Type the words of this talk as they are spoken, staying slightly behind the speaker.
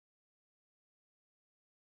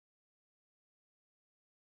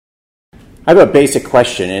I have a basic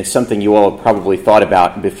question, and it's something you all have probably thought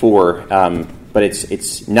about before, but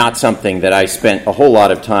it's not something that I spent a whole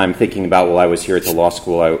lot of time thinking about while I was here at the law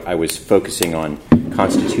school. I was focusing on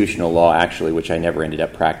constitutional law, actually, which I never ended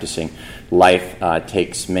up practicing. Life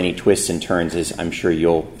takes many twists and turns, as I'm sure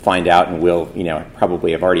you'll find out and will,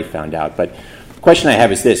 probably have already found out. But the question I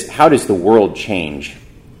have is this: how does the world change?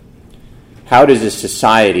 How does a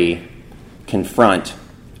society confront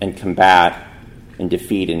and combat and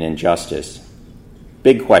defeat an injustice?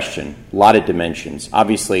 Big question, a lot of dimensions.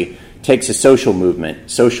 Obviously, it takes a social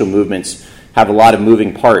movement. Social movements have a lot of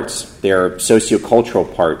moving parts. There are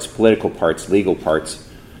sociocultural parts, political parts, legal parts.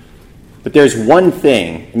 But there's one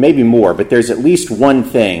thing, maybe more, but there's at least one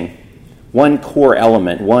thing, one core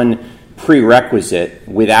element, one prerequisite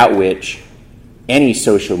without which any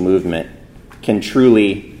social movement can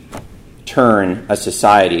truly turn a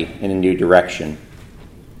society in a new direction.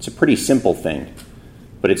 It's a pretty simple thing,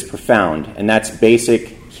 but it's profound, and that's basic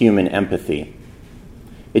human empathy.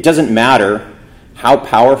 It doesn't matter how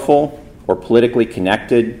powerful or politically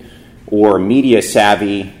connected or media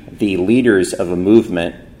savvy the leaders of a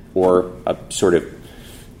movement or a sort of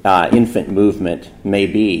infant movement may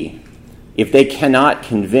be. If they cannot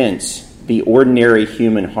convince the ordinary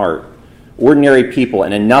human heart, ordinary people,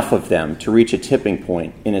 and enough of them to reach a tipping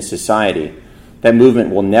point in a society, that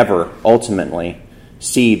movement will never ultimately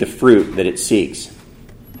see the fruit that it seeks.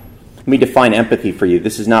 Let me define empathy for you.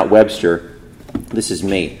 This is not Webster. This is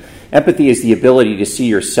me. Empathy is the ability to see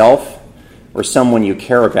yourself or someone you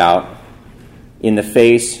care about in the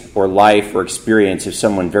face or life or experience of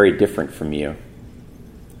someone very different from you.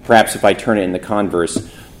 Perhaps if I turn it in the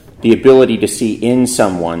converse, the ability to see in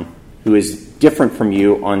someone who is different from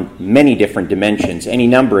you on many different dimensions, any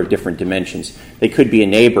number of different dimensions. They could be a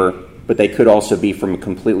neighbor, but they could also be from a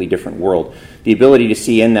completely different world. The ability to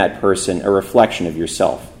see in that person a reflection of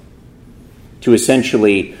yourself, to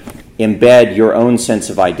essentially embed your own sense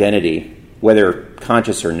of identity, whether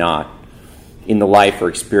conscious or not, in the life or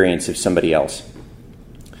experience of somebody else.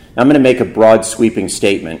 Now, I'm going to make a broad, sweeping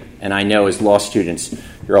statement, and I know as law students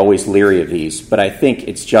you're always leery of these, but I think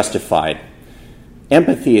it's justified.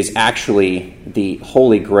 Empathy is actually the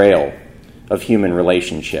holy grail of human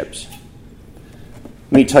relationships.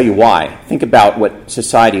 Let me tell you why. Think about what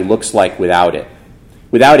society looks like without it.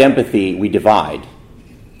 Without empathy, we divide.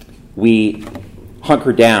 We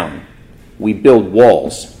hunker down. We build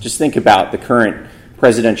walls. Just think about the current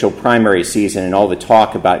presidential primary season and all the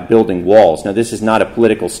talk about building walls. Now, this is not a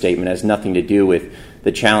political statement. It has nothing to do with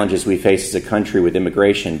the challenges we face as a country with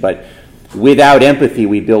immigration. But without empathy,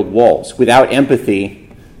 we build walls. Without empathy,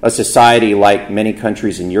 a society like many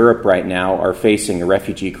countries in Europe right now are facing a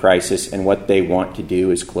refugee crisis, and what they want to do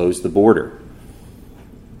is close the border.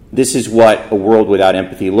 This is what a world without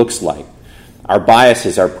empathy looks like. Our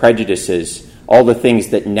biases, our prejudices, all the things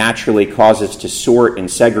that naturally cause us to sort and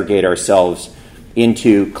segregate ourselves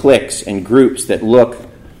into cliques and groups that look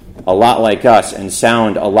a lot like us and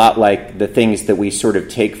sound a lot like the things that we sort of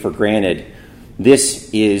take for granted. This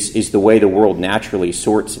is the way the world naturally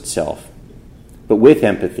sorts itself. But with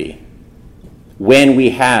empathy, when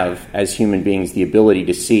we have, as human beings, the ability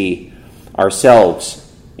to see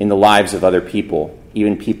ourselves in the lives of other people,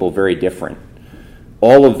 even people very different,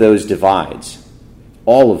 all of those divides,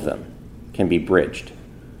 all of them, can be bridged.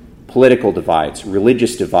 Political divides,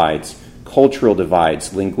 religious divides, cultural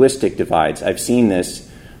divides, linguistic divides. I've seen this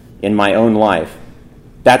in my own life.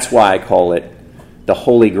 That's why I call it the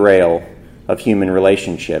holy grail of human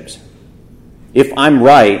relationships. If I'm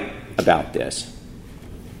right about this,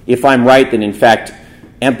 if I'm right that in fact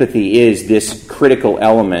empathy is this critical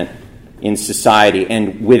element in society,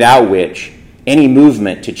 and without which any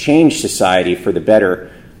movement to change society for the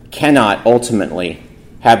better cannot ultimately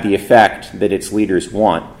have the effect that its leaders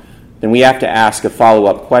want, then we have to ask a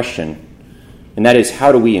follow-up question, and that is,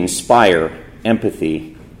 how do we inspire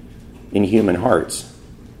empathy in human hearts?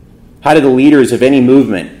 How do the leaders of any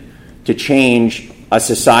movement to change a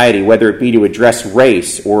society, whether it be to address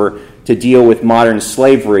race or to deal with modern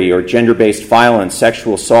slavery or gender-based violence,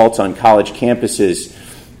 sexual assaults on college campuses,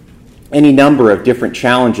 any number of different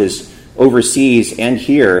challenges overseas and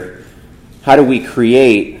here, how do we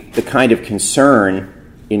create the kind of concern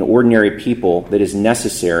in ordinary people that is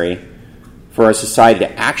necessary for our society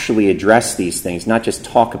to actually address these things, not just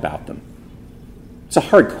talk about them? It's a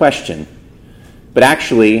hard question, but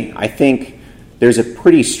actually I think there's a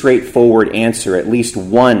pretty straightforward answer, at least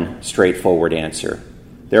one straightforward answer.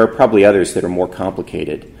 There are probably others that are more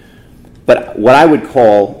complicated. But what I would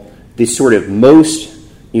call the sort of most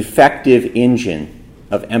effective engine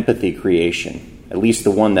of empathy creation, at least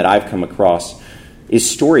the one that I've come across, is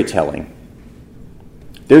storytelling.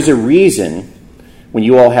 There's a reason, when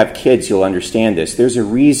you all have kids, you'll understand this. There's a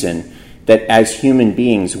reason that as human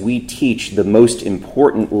beings, we teach the most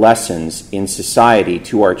important lessons in society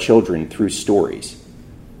to our children through stories.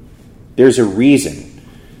 There's a reason,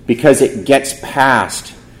 because it gets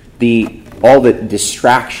past all the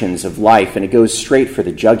distractions of life, and it goes straight for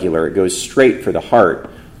the jugular. It goes straight for the heart.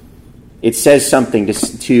 It says something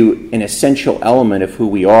to an essential element of who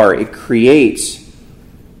we are. It creates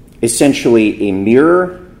essentially a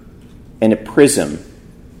mirror and a prism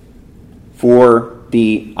for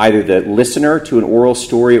either the listener to an oral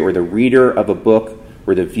story or the reader of a book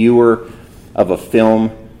or the viewer of a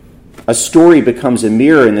film. A story becomes a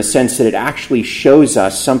mirror in the sense that it actually shows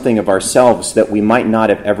us something of ourselves that we might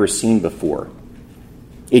not have ever seen before.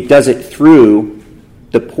 It does it through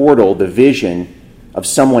the portal, the vision of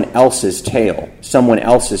someone else's tale, someone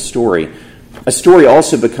else's story. A story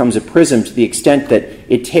also becomes a prism to the extent that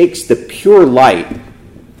it takes the pure light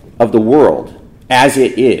of the world as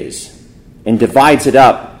it is and divides it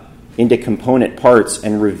up into component parts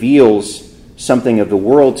and reveals something of the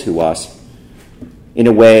world to us in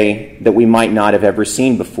a way that we might not have ever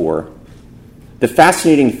seen before. The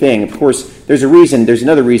fascinating thing, of course, there's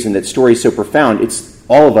another reason that story is so profound. It's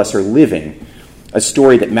all of us are living a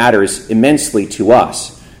story that matters immensely to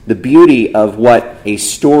us. The beauty of what a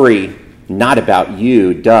story not about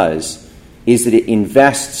you does is that it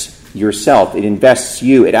invests yourself. It invests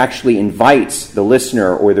you. It actually invites the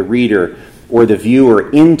listener or the reader or the viewer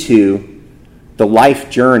into the life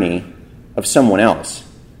journey of someone else.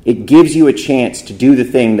 It gives you a chance to do the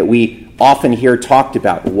thing that we often hear talked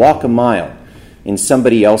about, walk a mile in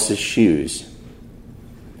somebody else's shoes.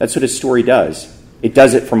 That's what a story does. It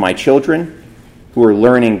does it for my children who are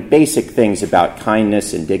learning basic things about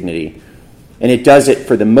kindness and dignity. And it does it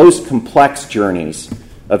for the most complex journeys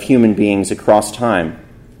of human beings across time.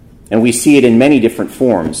 And we see it in many different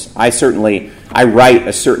forms. I write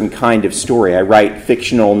a certain kind of story. I write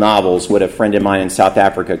fictional novels, what a friend of mine in South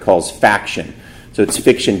Africa calls faction. So it's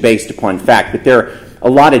fiction based upon fact. But there are a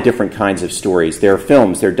lot of different kinds of stories. There are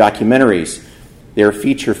films, there are documentaries, there are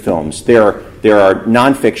feature films, there are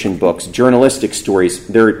nonfiction books, journalistic stories,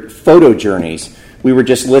 there are photo journeys. We were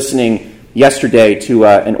just listening yesterday to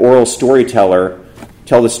an oral storyteller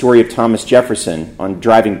tell the story of Thomas Jefferson on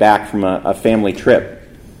driving back from a family trip.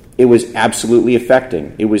 It was absolutely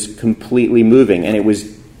affecting. It was completely moving, and it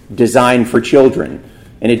was designed for children.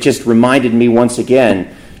 And it just reminded me once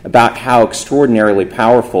again about how extraordinarily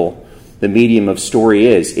powerful the medium of story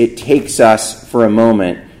is. It takes us for a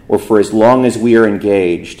moment, or for as long as we are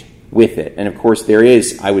engaged with it. And of course, there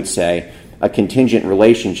is, I would say, a contingent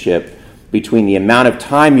relationship between the amount of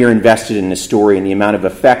time you're invested in the story and the amount of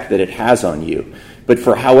effect that it has on you. But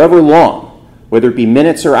for however long, whether it be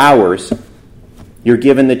minutes or hours, you're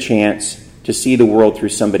given the chance to see the world through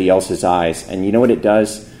somebody else's eyes. And you know what it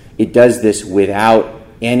does? It does this without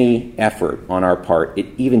any effort on our part. It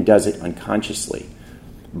even does it unconsciously.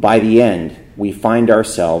 By the end, we find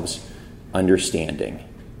ourselves understanding.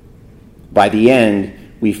 By the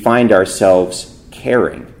end, we find ourselves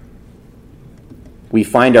caring. We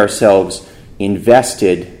find ourselves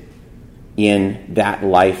invested in that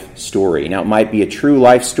life story. Now, it might be a true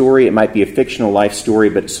life story, it might be a fictional life story,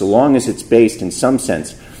 but so long as it's based in some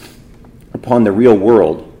sense upon the real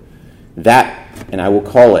world, that, and I will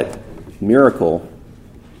call it, miracle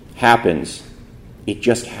happens. It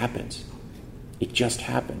just happens. It just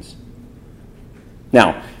happens.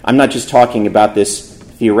 Now, I'm not just talking about this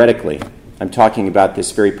theoretically. I'm talking about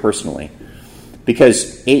this very personally.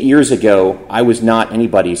 Because 8 years ago, I was not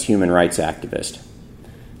anybody's human rights activist.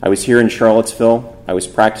 I was here in Charlottesville. I was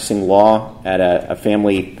practicing law at a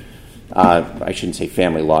family, I shouldn't say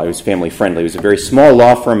family law, it was family friendly. It was a very small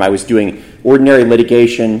law firm. I was doing ordinary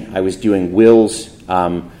litigation. I was doing wills,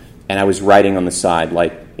 and I was writing on the side,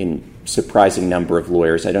 like in surprising number of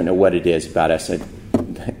lawyers. I don't know what it is about us. And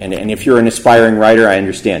if you're an aspiring writer, I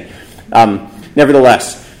understand.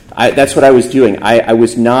 Nevertheless, that's what I was doing. I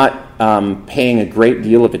was not paying a great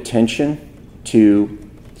deal of attention to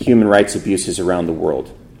human rights abuses around the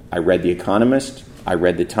world. I read The Economist. I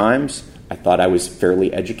read The Times. I thought I was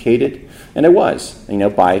fairly educated, and I was,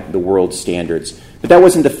 by the world's standards. But that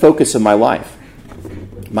wasn't the focus of my life.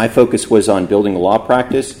 My focus was on building a law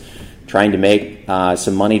practice, trying to make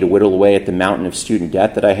some money to whittle away at the mountain of student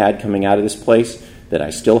debt that I had coming out of this place, that I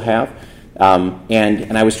still have.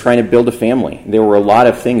 And I was trying to build a family. There were a lot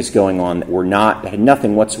of things going on that had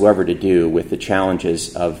nothing whatsoever to do with the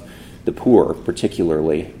challenges of the poor,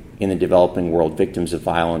 particularly in the developing world, victims of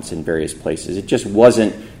violence in various places. It just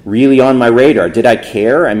wasn't really on my radar. Did I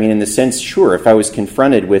care? I mean, in the sense, sure, if I was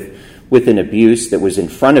confronted with an abuse that was in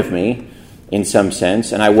front of me, in some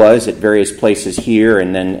sense, and I was at various places here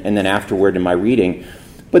and then afterward in my reading,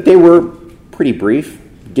 but they were pretty brief,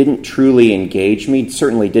 didn't truly engage me,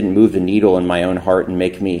 certainly didn't move the needle in my own heart and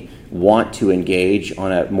make me want to engage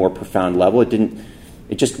on a more profound level.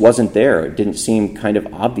 It just wasn't there. It didn't seem kind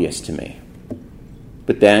of obvious to me.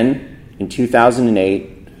 But then, in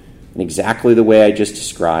 2008, in exactly the way I just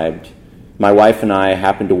described, my wife and I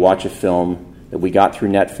happened to watch a film that we got through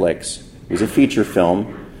Netflix. It was a feature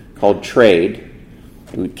film called Trade.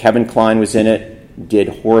 Kevin Kline was in it, did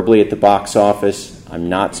horribly at the box office. I'm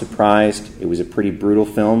not surprised. It was a pretty brutal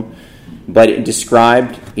film, but it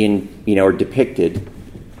described or depicted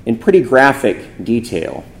in pretty graphic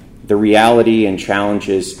detail the reality and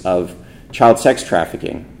challenges of child sex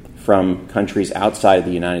trafficking from countries outside of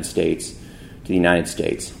the United States to the United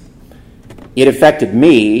States. It affected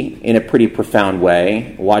me in a pretty profound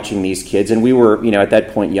way, watching these kids, and we were, at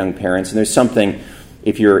that point, young parents, and there's something,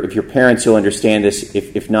 if you're parents, you'll understand this,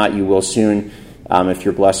 if not, you will soon, if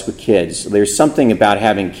you're blessed with kids. There's something about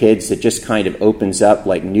having kids that just kind of opens up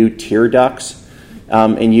like new tear ducts.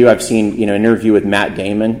 I've seen, an interview with Matt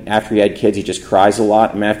Damon. After he had kids, he just cries a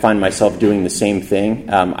lot. I mean, I find myself doing the same thing.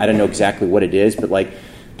 I don't know exactly what it is, but like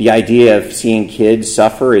the idea of seeing kids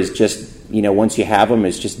suffer is just, once you have them,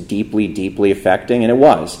 is just deeply, deeply affecting. And it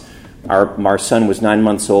was. Our son was 9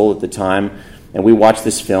 months old at the time, and we watched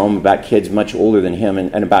this film about kids much older than him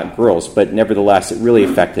and about girls. But nevertheless, it really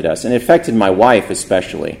affected us. And it affected my wife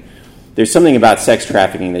especially. There's something about sex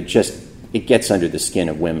trafficking that it gets under the skin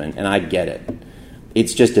of women, and I get it.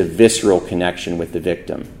 It's just a visceral connection with the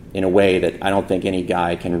victim in a way that I don't think any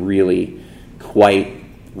guy can really quite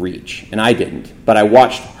reach. And I didn't. But I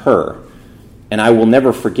watched her, and I will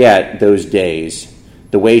never forget those days,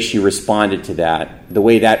 the way she responded to that, the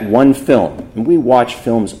way that one film, and we watch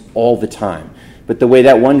films all the time, but the way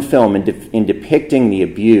that one film in depicting the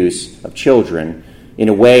abuse of children in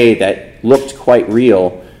a way that looked quite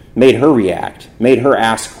real made her react, made her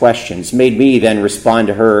ask questions, made me then respond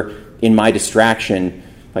to her in my distraction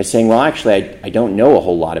by saying, well, actually, I don't know a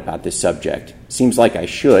whole lot about this subject. Seems like I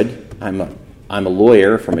should. I'm a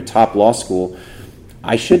lawyer from a top law school.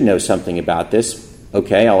 I should know something about this.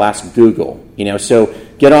 Okay, I'll ask Google. So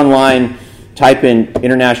get online, type in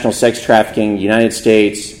international sex trafficking, United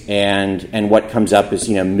States, and what comes up is,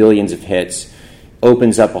 millions of hits.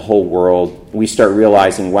 Opens up a whole world. We start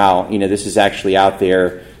realizing, wow, this is actually out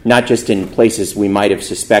there, not just in places we might have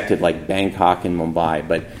suspected like Bangkok and Mumbai,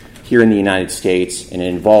 but here in the United States, and it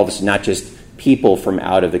involves not just people from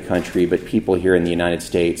out of the country, but people here in the United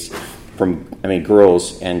States,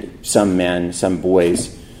 girls and some men, some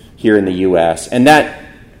boys here in the U.S. And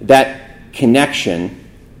that connection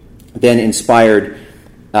then inspired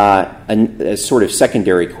a sort of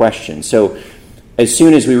secondary question. So as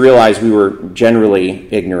soon as we realized we were generally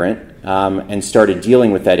ignorant and started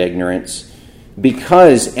dealing with that ignorance,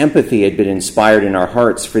 because empathy had been inspired in our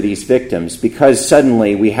hearts for these victims, because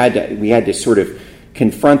suddenly we had to sort of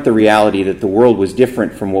confront the reality that the world was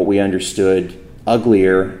different from what we understood,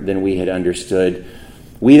 uglier than we had understood,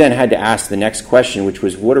 we then had to ask the next question, which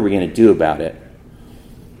was, what are we going to do about it?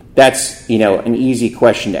 That's, an easy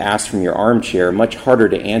question to ask from your armchair, much harder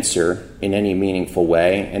to answer in any meaningful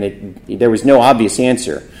way, and there was no obvious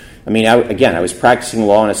answer. I was practicing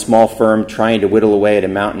law in a small firm, trying to whittle away at a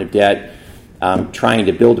mountain of debt, trying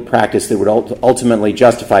to build a practice that would ultimately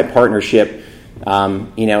justify partnership,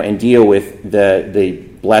 and deal with the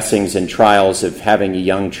blessings and trials of having a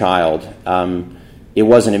young child. It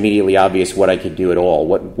wasn't immediately obvious what I could do at all,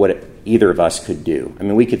 what either of us could do.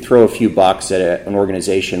 We could throw a few bucks at an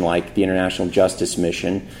organization like the International Justice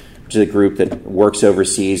Mission, which is a group that works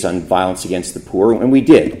overseas on violence against the poor, and we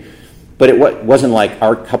did. But it wasn't like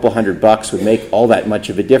our couple $100 would make all that much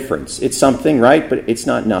of a difference. It's something, right? But it's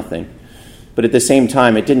not nothing. But at the same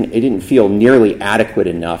time, it didn't feel nearly adequate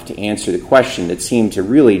enough to answer the question that seemed to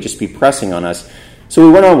really just be pressing on us. So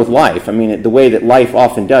we went on with life. The way that life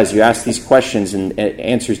often does, you ask these questions and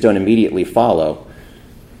answers don't immediately follow.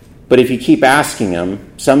 But if you keep asking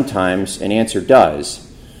them, sometimes an answer does.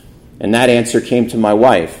 And that answer came to my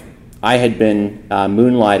wife. I had been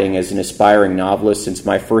moonlighting as an aspiring novelist since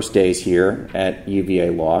my first days here at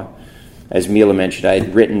UVA Law. As Mila mentioned, I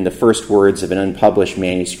had written the first words of an unpublished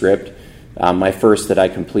manuscript, my first that I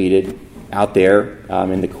completed out there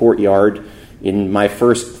in the courtyard in my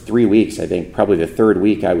first 3 weeks, I think, probably the third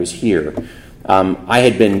week I was here. I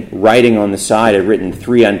had been writing on the side. I'd written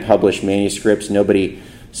 3 unpublished manuscripts. Nobody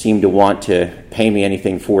seemed to want to pay me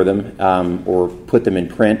anything for them or put them in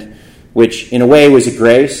print, which in a way was a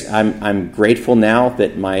grace. I'm grateful now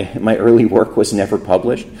that my early work was never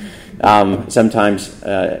published. Sometimes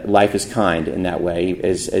life is kind in that way,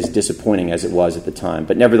 as disappointing as it was at the time.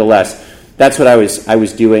 But nevertheless, that's what I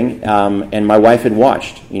was doing, and my wife had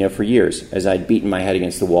watched, for years as I'd beaten my head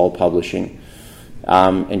against the wall publishing.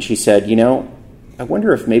 And she said, I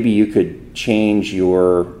wonder if maybe you could change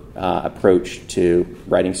your approach to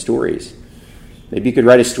writing stories. Maybe you could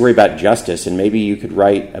write a story about justice, and maybe you could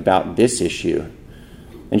write about this issue.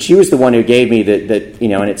 And she was the one who gave me that,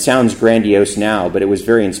 and it sounds grandiose now, but it was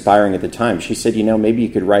very inspiring at the time. She said, maybe you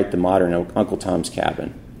could write the modern Uncle Tom's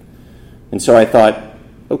Cabin. And so I thought,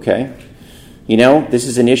 okay, this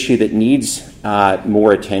is an issue that needs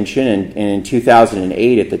more attention. And in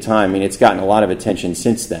 2008 at the time, it's gotten a lot of attention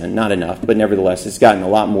since then. Not enough, but nevertheless, it's gotten a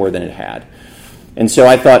lot more than it had. And so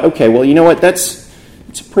I thought, okay, well, you know what? It's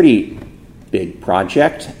a pretty big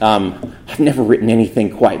project. I've never written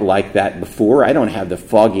anything quite like that before. I don't have the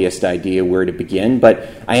foggiest idea where to begin, but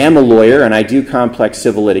I am a lawyer and I do complex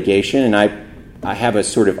civil litigation, and I have a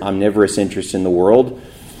sort of omnivorous interest in the world,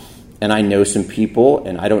 and I know some people,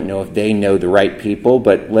 and I don't know if they know the right people,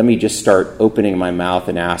 but let me just start opening my mouth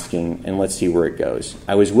and asking, and let's see where it goes.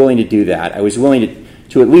 I was willing to do that. I was willing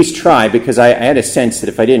to at least try, because I had a sense that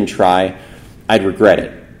if I didn't try, I'd regret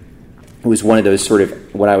it. It was one of those sort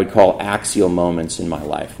of what I would call axial moments in my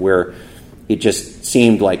life, where it just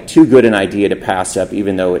seemed like too good an idea to pass up,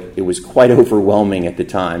 even though it was quite overwhelming at the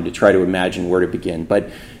time to try to imagine where to begin.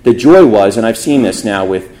 But the joy was, and I've seen this now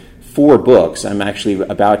with 4 books, I'm actually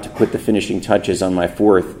about to put the finishing touches on my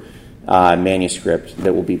 4th manuscript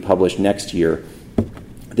that will be published next year.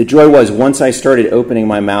 The joy was, once I started opening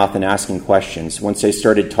my mouth and asking questions, once I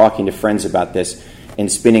started talking to friends about this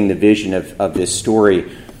and spinning the vision of this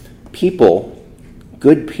story, people,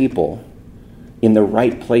 good people, in the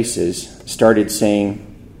right places started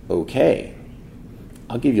saying, okay,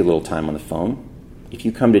 I'll give you a little time on the phone. If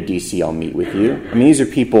you come to D.C., I'll meet with you. These are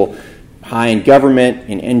people high in government,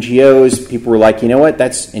 in NGOs. People were like, you know what,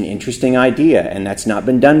 that's an interesting idea, and that's not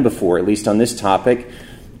been done before, at least on this topic,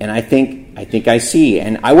 and I think I see.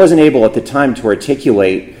 And I wasn't able at the time to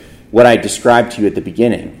articulate what I described to you at the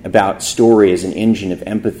beginning about story as an engine of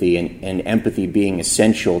empathy, and empathy being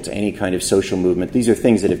essential to any kind of social movement. These are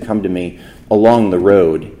things that have come to me along the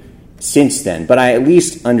road since then. But I at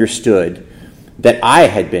least understood that I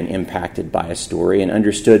had been impacted by a story, and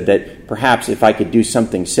understood that perhaps if I could do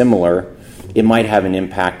something similar, it might have an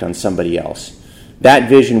impact on somebody else. That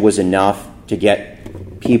vision was enough to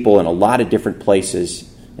get people in a lot of different places,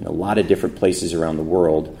 around the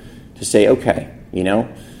world, to say, okay,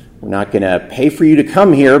 we're not going to pay for you to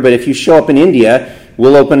come here, but if you show up in India,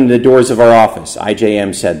 we'll open the doors of our office.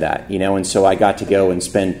 IJM said that, and so I got to go and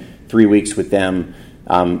spend 3 weeks with them,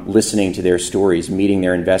 listening to their stories, meeting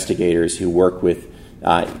their investigators who work with,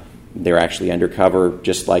 they're actually undercover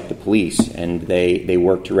just like the police, and they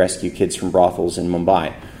work to rescue kids from brothels in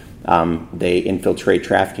Mumbai. They infiltrate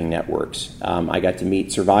trafficking networks. I got to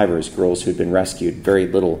meet survivors, girls who'd been rescued, very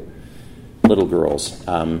little girls,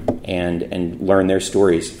 and learn their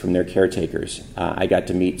stories from their caretakers. I got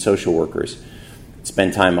to meet social workers,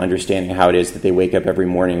 spend time understanding how it is that they wake up every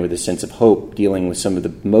morning with a sense of hope, dealing with some of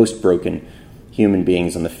the most broken human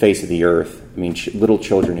beings on the face of the earth. Little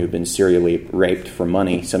children who've been serially raped for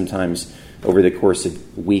money, sometimes over the course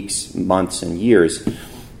of weeks, months, and years.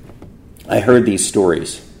 I heard these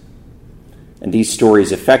stories, and these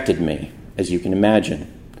stories affected me, as you can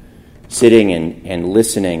imagine. Sitting and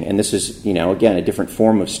listening, and this is, again, a different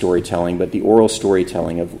form of storytelling, but the oral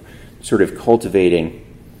storytelling of sort of cultivating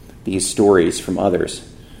these stories from others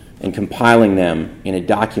and compiling them in a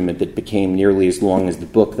document that became nearly as long as the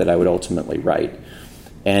book that I would ultimately write,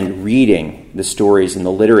 and reading the stories in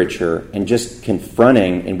the literature and just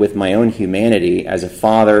confronting, and with my own humanity as a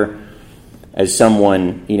father, as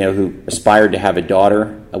someone, who aspired to have a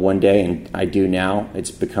daughter one day, and I do now.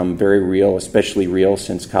 It's become very real, especially real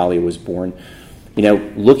since Kali was born.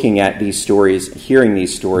 Looking at these stories, hearing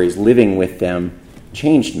these stories, living with them,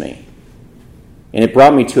 changed me. And it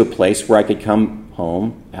brought me to a place where I could come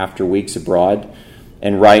home after weeks abroad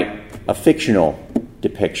and write a fictional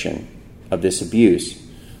depiction of this abuse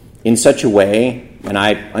in such a way, and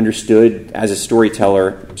I understood as a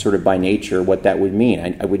storyteller sort of by nature what that would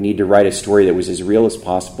mean. I would need to write a story that was as real as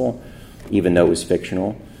possible, even though it was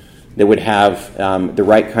fictional, that would have the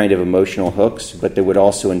right kind of emotional hooks, but that would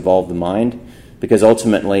also involve the mind, because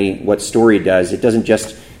ultimately what story does, it doesn't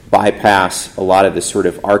just bypass a lot of the sort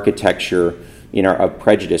of architecture of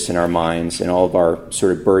prejudice in our minds and all of our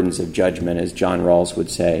sort of burdens of judgment, as John Rawls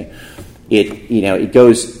would say. It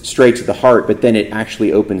goes straight to the heart, but then it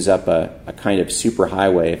actually opens up a kind of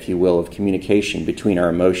superhighway, if you will, of communication between our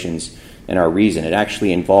emotions and our reason. It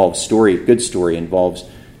actually involves good story involves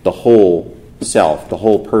the whole self, the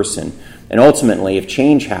whole person. And ultimately, if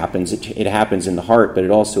change happens, it happens in the heart, but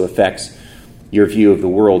it also affects your view of the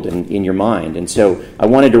world in your mind. And so I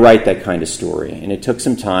wanted to write that kind of story. And it took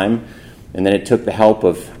some time, and then it took the help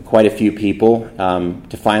of quite a few people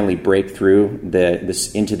to finally break through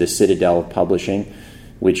into the citadel of publishing,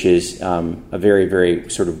 which is a very, very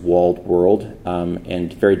sort of walled world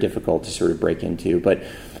and very difficult to sort of break into. But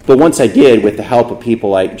once I did, with the help of people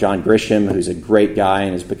like John Grisham, who's a great guy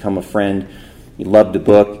and has become a friend, he loved the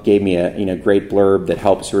book, gave me a great blurb that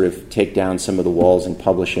helped sort of take down some of the walls in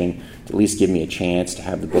publishing, to at least give me a chance to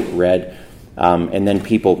have the book read. And then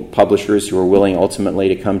publishers who were willing ultimately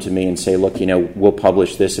to come to me and say, look, we'll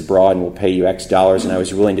publish this abroad and we'll pay you X dollars. And I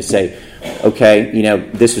was willing to say, okay,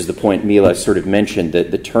 this is the point Mila sort of mentioned,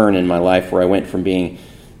 the turn in my life where I went from being,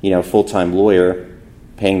 a full-time lawyer,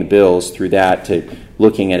 paying the bills through that, to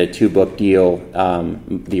looking at a 2-book deal,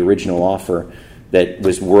 the original offer that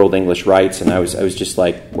was World English Rights. And I was just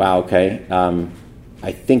like, wow, okay,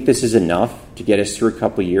 I think this is enough to get us through a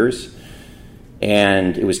couple years.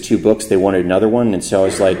 And it was 2 books. They wanted another one. And so I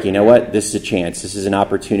was like, you know what? This is a chance. This is an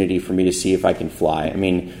opportunity for me to see if I can fly. I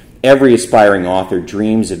mean, every aspiring author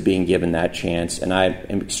dreams of being given that chance, and I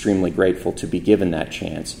am extremely grateful to be given that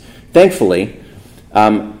chance. Thankfully,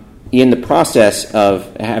 in the process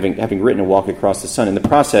of having written A Walk Across the Sun, in the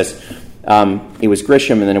process, it was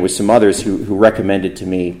Grisham and then it was some others who recommended to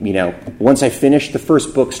me, once I finished the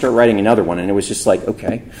first book, start writing another one. And it was just like,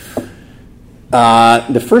 okay.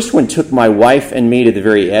 The first one took my wife and me to the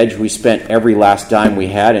very edge. We spent every last dime we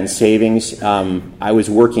had in savings. I was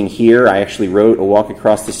working here. I actually wrote A Walk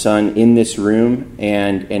Across the Sun in this room,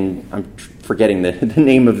 and I'm forgetting the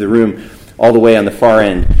name of the room, all the way on the far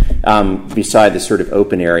end, beside the sort of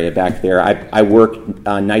open area back there. I worked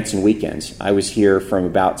nights and weekends. I was here from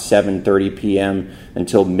about 7:30 p.m.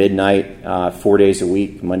 until midnight, 4 days a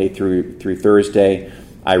week, Monday through Thursday.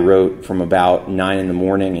 I wrote from about 9 in the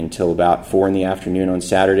morning until about 4 in the afternoon on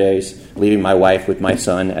Saturdays, leaving my wife with my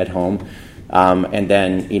son at home, and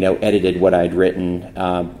then edited what I'd written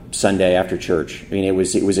Sunday after church. I mean, it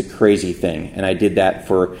was a crazy thing, and I did that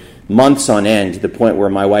for months on end, to the point where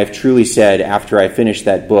my wife truly said, after I finished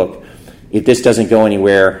that book, if this doesn't go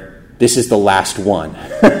anywhere, this is the last one.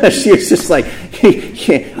 She was just like,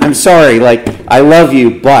 I'm sorry, like, I love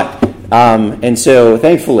you, but... and so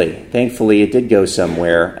thankfully it did go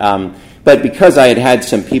somewhere. But because I had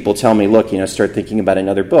some people tell me, look, start thinking about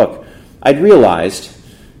another book, I'd realized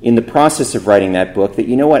in the process of writing that book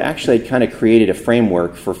that, actually I'd kind of created a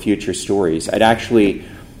framework for future stories. I'd actually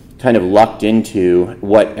kind of lucked into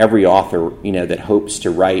what every author, that hopes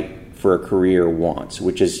to write for a career wants,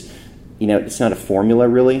 which is, it's not a formula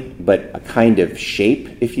really, but a kind of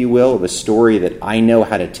shape, if you will, of a story that I know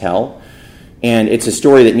how to tell. And it's a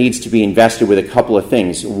story that needs to be invested with a couple of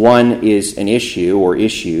things. One is an issue or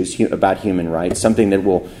issues about human rights, something that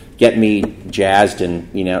will get me jazzed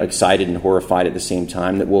and excited and horrified at the same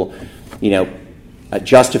time, that will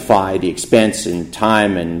justify the expense and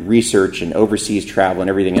time and research and overseas travel and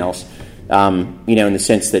everything else. In the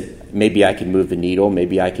sense that maybe I could move the needle,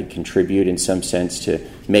 maybe I could contribute in some sense to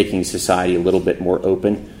making society a little bit more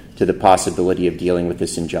open to the possibility of dealing with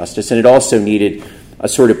this injustice. And it also needed a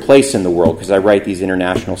sort of place in the world, because I write these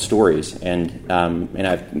international stories, and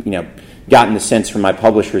I've gotten the sense from my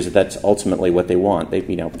publishers that that's ultimately what they want.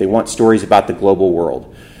 They want stories about the global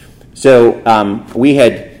world. So we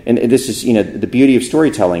had, and this is the beauty of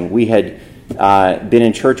storytelling. We had been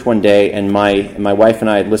in church one day, and my wife and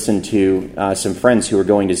I had listened to some friends who were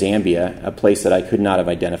going to Zambia, a place that I could not have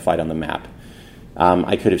identified on the map.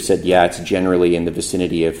 I could have said, yeah, it's generally in the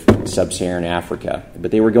vicinity of sub-Saharan Africa. But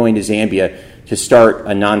they were going to Zambia to start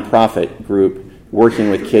a nonprofit group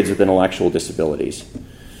working with kids with intellectual disabilities.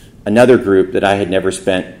 Another group that I had never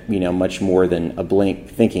spent, much more than a blink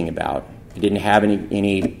thinking about. I didn't have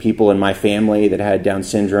any people in my family that had Down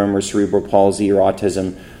syndrome or cerebral palsy or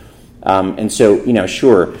autism. And so,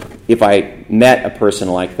 sure, if I met a person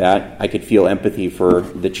like that, I could feel empathy for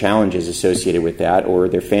the challenges associated with that, or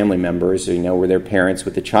their family members, or their parents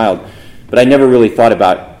with the child. But I never really thought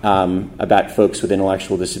about folks with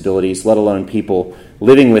intellectual disabilities, let alone people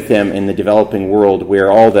living with them in the developing world, where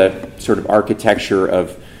all the sort of architecture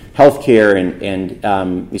of healthcare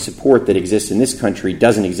and the support that exists in this country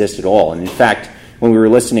doesn't exist at all. And in fact, when we were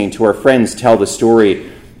listening to our friends tell the story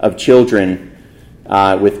of children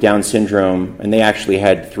with Down syndrome, and they actually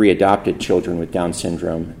had 3 adopted children with Down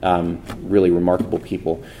syndrome, really remarkable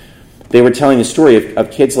people. They were telling the story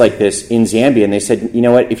of kids like this in Zambia, and they said, you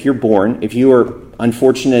know what, if you are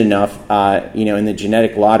unfortunate enough, in the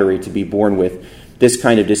genetic lottery to be born with this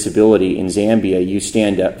kind of disability in Zambia, you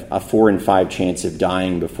stand a 4 in 5 chance of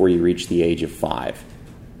dying before you reach the age of 5.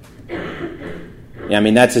 I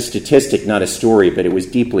mean, that's a statistic, not a story, but it was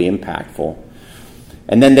deeply impactful.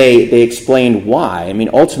 And then they explained why. I mean,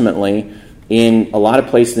 ultimately, in a lot of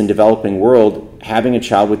places in the developing world, having a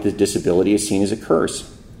child with a disability is seen as a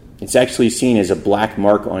curse. It's actually seen as a black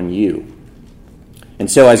mark on you.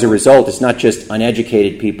 And so as a result, it's not just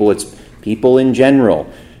uneducated people, it's people in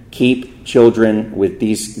general keep children with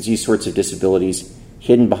these sorts of disabilities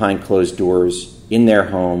hidden behind closed doors in their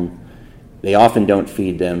home. They often don't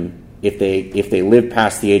feed them. If they live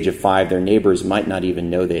past the age of 5, their neighbors might not even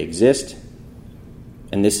know they exist.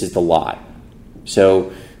 And this is the lot.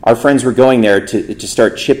 So our friends were going there to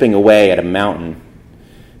start chipping away at a mountain.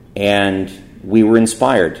 And we were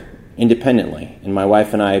inspired independently. And my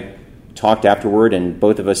wife and I talked afterward, and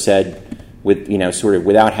both of us said, sort of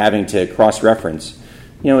without having to cross-reference,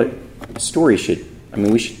 a story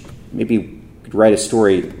we should maybe write a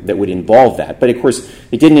story that would involve that. But of course,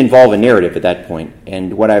 it didn't involve a narrative at that point.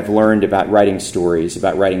 And what I've learned about writing stories,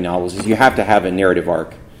 about writing novels, is you have to have a narrative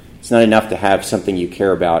arc. It's not enough to have something you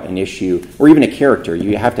care about, an issue, or even a character.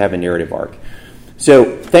 You have to have a narrative arc.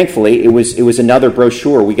 So thankfully, it was another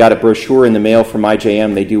brochure. We got a brochure in the mail from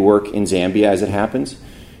IJM. They do work in Zambia, as it happens,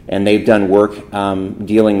 and they've done work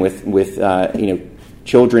dealing with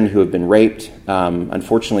children who have been raped.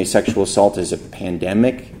 Unfortunately, sexual assault is a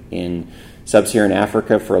pandemic in Sub-Saharan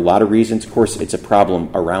Africa for a lot of reasons. Of course, it's a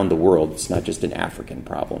problem around the world. It's not just an African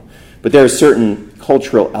problem. But there are certain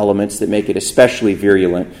cultural elements that make it especially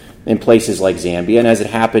virulent in places like Zambia. And as it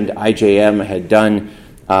happened, IJM had done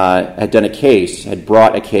a case, had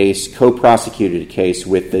brought a case, co-prosecuted a case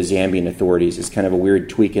with the Zambian authorities. It's kind of a weird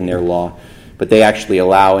tweak in their law. But they actually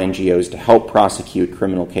allow NGOs to help prosecute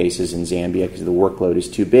criminal cases in Zambia because the workload is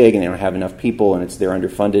too big and they don't have enough people and they're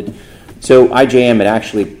underfunded. So IJM had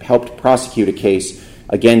actually helped prosecute a case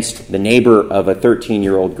against the neighbor of a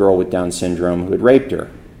 13-year-old girl with Down syndrome who had raped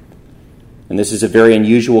her. And this is a very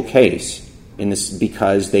unusual case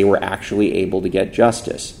because they were actually able to get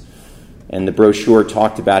justice. And the brochure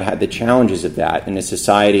talked about the challenges of that in a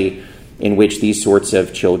society in which these sorts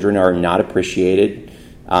of children are not appreciated.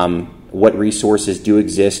 What resources do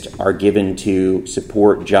exist are given to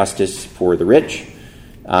support justice for the rich.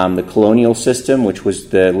 The colonial system, which was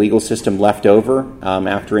the legal system left over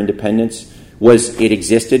after independence, it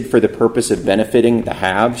existed for the purpose of benefiting the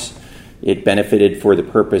haves. It benefited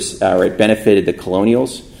it benefited the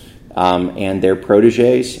colonials and their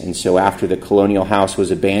proteges. And so after the colonial house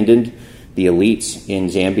was abandoned, the elites in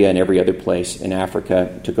Zambia and every other place in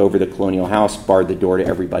Africa took over the colonial house, barred the door to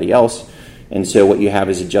everybody else. And so what you have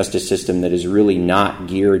is a justice system that is really not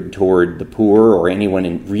geared toward the poor or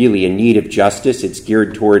anyone really in need of justice. It's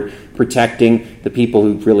geared toward protecting the people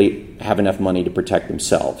who really have enough money to protect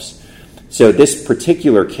themselves. So this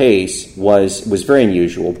particular case was very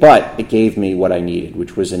unusual, but it gave me what I needed,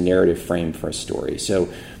 which was a narrative frame for a story.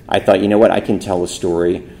 So I thought, I can tell a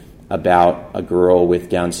story about a girl with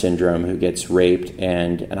Down syndrome who gets raped,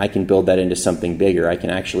 and I can build that into something bigger. I can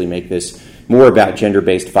actually make this more about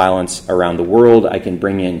gender-based violence around the world. I can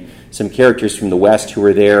bring in some characters from the West who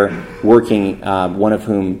were there working, one of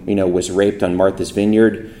whom, was raped on Martha's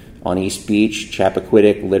Vineyard on East Beach,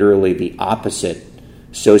 Chappaquiddick, literally the opposite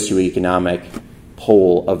socioeconomic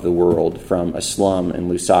pole of the world from a slum in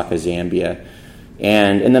Lusaka, Zambia.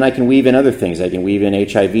 And then I can weave in other things. I can weave in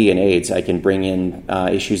HIV and AIDS. I can bring in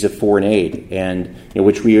issues of foreign aid, and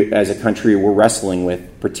which we as a country were wrestling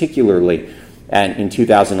with, particularly in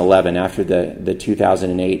 2011 after the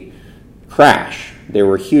 2008 crash. There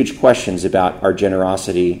were huge questions about our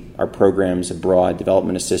generosity, our programs abroad,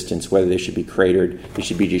 development assistance, whether they should be cratered, they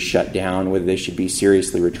should be just shut down, whether they should be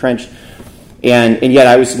seriously retrenched. And yet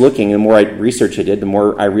I was looking, the more research I did, the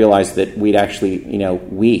more I realized that we'd actually,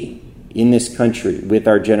 we in this country, with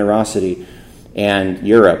our generosity, and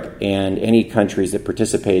Europe and any countries that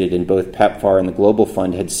participated in both PEPFAR and the Global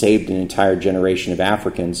Fund had saved an entire generation of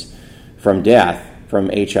Africans from death from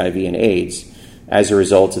HIV and AIDS as a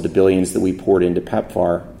result of the billions that we poured into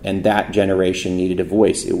PEPFAR, and that generation needed a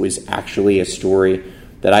voice. It was actually a story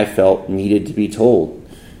that I felt needed to be told.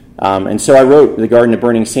 And so I wrote The Garden of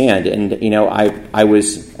Burning Sand, and I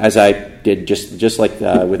was, as I did just like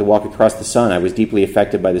with A Walk Across the Sun, I was deeply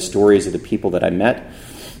affected by the stories of the people that I met,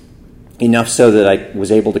 enough so that I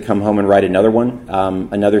was able to come home and write another one,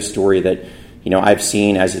 another story that I've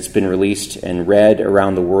seen as it's been released and read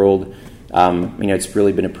around the world. It's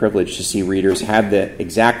really been a privilege to see readers have the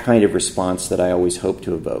exact kind of response that I always hoped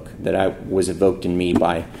to evoke, that was evoked in me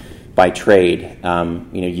by trade,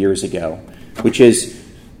 years ago, which is,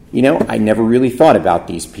 I never really thought about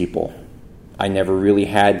these people. I never really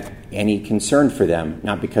had any concern for them,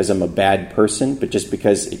 not because I'm a bad person, but just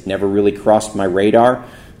because it never really crossed my radar.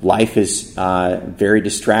 Life is very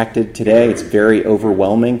distracted today. It's very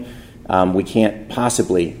overwhelming. We can't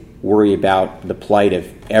possibly worry about the plight of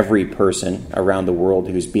every person around the world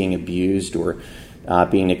who's being abused or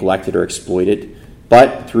being neglected or exploited.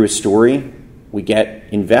 But through a story, we get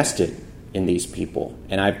invested in these people.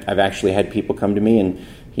 And I've actually had people come to me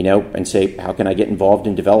and say, how can I get involved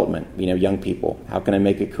in development? Young people, how can I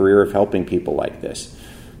make a career of helping people like this?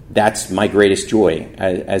 That's my greatest joy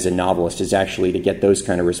as a novelist, is actually to get those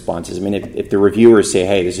kind of responses. I mean, if the reviewers say,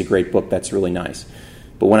 hey, this is a great book, that's really nice.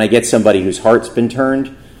 But when I get somebody whose heart's been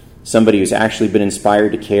turned, somebody who's actually been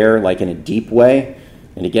inspired to care, like in a deep way,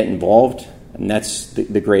 and to get involved, and that's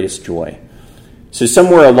the greatest joy. So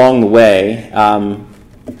somewhere along the way,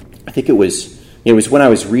 I think it was when I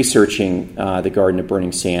was researching the Garden of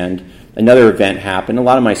Burning Sand, another event happened. A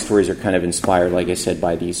lot of my stories are kind of inspired, like I said,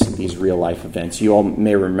 by these real-life events. You all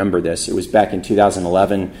may remember this. It was back in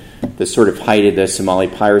 2011, the sort of height of the Somali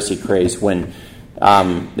piracy craze, when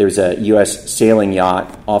there was a U.S. sailing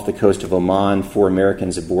yacht off the coast of Oman, 4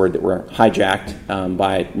 Americans aboard that were hijacked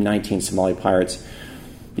by 19 Somali pirates.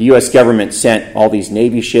 The U.S. government sent all these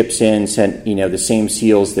Navy ships in, sent the same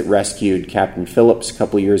SEALs that rescued Captain Phillips a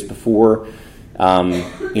couple of years before,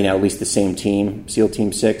 at least the same team, SEAL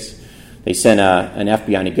Team 6. They sent an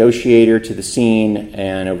FBI negotiator to the scene,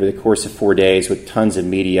 and over the course of 4 days, with tons of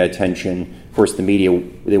media attention, of course the media,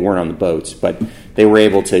 they weren't on the boats, but they were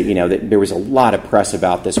able to, there was a lot of press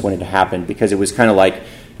about this when it happened, because it was kind of like,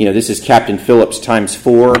 this is Captain Phillips times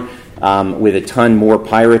 4, with a ton more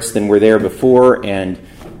pirates than were there before, and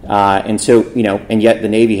so, and yet the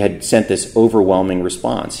Navy had sent this overwhelming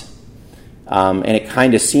response. And it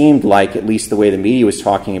kind of seemed like, at least the way the media was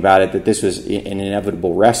talking about it, that this was an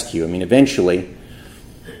inevitable rescue. I mean, eventually,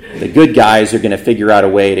 the good guys are going to figure out a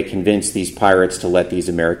way to convince these pirates to let these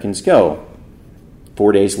Americans go.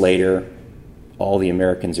 4 days later, all the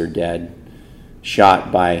Americans are dead,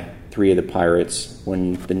 shot by 3 of the pirates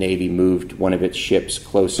when the Navy moved one of its ships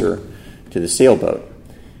closer to the sailboat.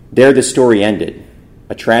 There the story ended.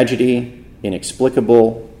 A tragedy,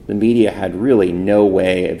 inexplicable. The media had really no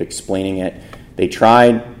way of explaining it. They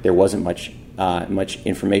tried. There wasn't much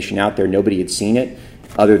information out there. Nobody had seen it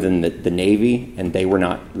other than the Navy, and they were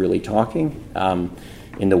not really talking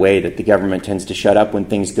in the way that the government tends to shut up when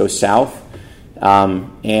things go south.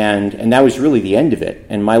 And that was really the end of it.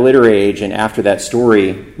 And my literary agent, after that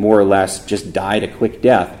story, more or less just died a quick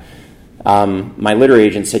death. My literary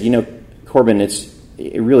agent said, Corbin, it's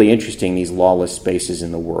really interesting, these lawless spaces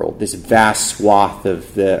in the world, this vast swath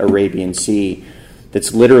of the Arabian Sea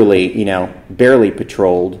that's literally, barely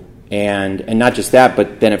patrolled, and not just that,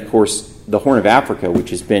 but then, of course, the Horn of Africa, which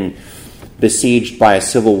has been besieged by a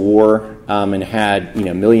civil war and had,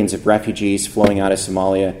 millions of refugees flowing out of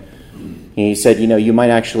Somalia. And he said, you might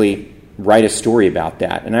actually write a story about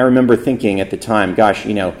that. And I remember thinking at the time, gosh,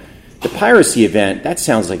 the piracy event, that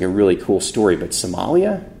sounds like a really cool story, but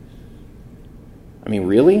Somalia? I mean,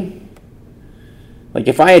 really? Like,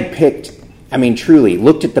 if I had picked, truly,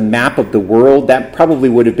 looked at the map of the world, that probably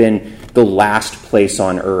would have been the last place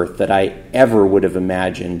on earth that I ever would have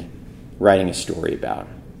imagined writing a story about.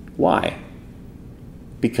 Why?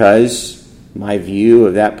 Because my view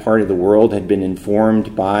of that part of the world had been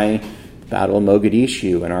informed by the Battle of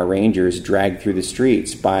Mogadishu and our Rangers dragged through the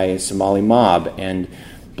streets by a Somali mob, and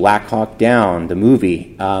Black Hawk Down, the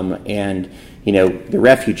movie, and the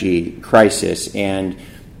refugee crisis, and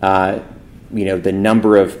the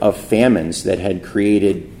number of famines that had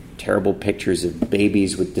created terrible pictures of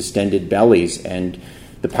babies with distended bellies, and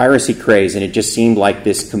the piracy craze, and it just seemed like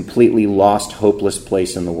this completely lost, hopeless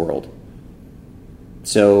place in the world.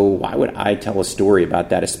 So why would I tell a story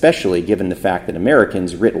about that, especially given the fact that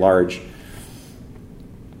Americans writ large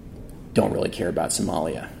don't really care about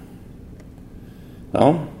Somalia?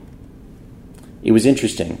 Well, it was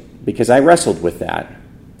interesting, because I wrestled with that.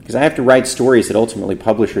 Because I have to write stories that ultimately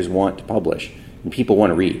publishers want to publish and people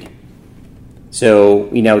want to read. So,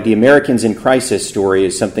 the Americans in Crisis story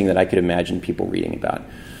is something that I could imagine people reading about.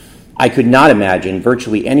 I could not imagine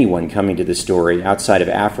virtually anyone coming to the story outside of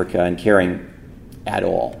Africa and caring at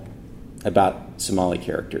all about Somali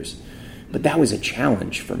characters. But that was a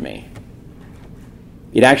challenge for me.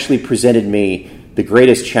 It actually presented me the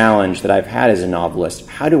greatest challenge that I've had as a novelist.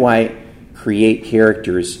 How do I create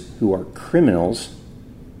characters who are criminals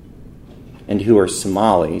and who are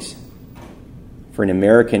Somalis for an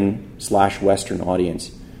American/Western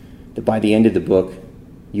audience that by the end of the book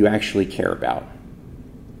you actually care about?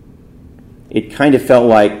 It kind of felt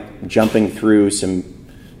like jumping through some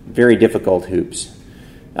very difficult hoops.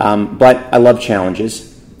 But I love challenges.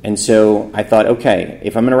 And so I thought, okay,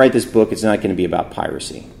 if I'm going to write this book, it's not going to be about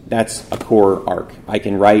piracy. That's a core arc. I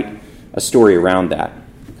can write a story around that.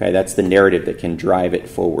 Okay, that's the narrative that can drive it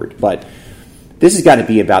forward. But this has got to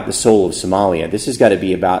be about the soul of Somalia. This has got to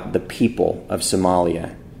be about the people of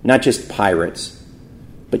Somalia. Not just pirates,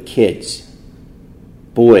 but kids,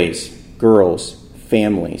 boys, girls,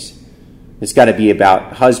 families. It's got to be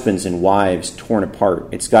about husbands and wives torn apart.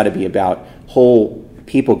 It's got to be about whole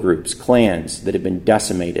people groups, clans that have been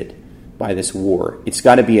decimated by this war. It's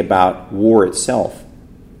got to be about war itself.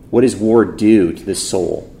 What does war do to the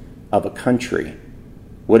soul of a country?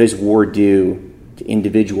 What does war do to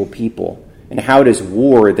individual people? And how does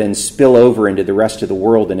war then spill over into the rest of the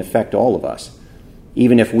world and affect all of us,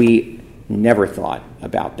 even if we never thought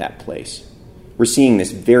about that place? We're seeing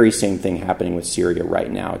this very same thing happening with Syria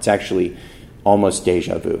right now. It's actually almost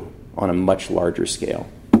deja vu on a much larger scale.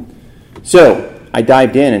 So I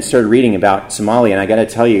dived in and started reading about Somalia, and I got to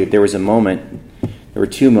tell you, there were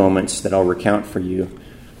two moments that I'll recount for you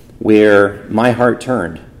where my heart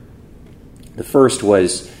turned. The first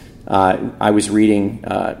was I was reading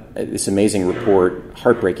this amazing report,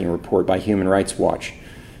 heartbreaking report by Human Rights Watch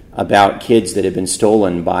about kids that had been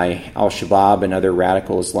stolen by Al-Shabaab and other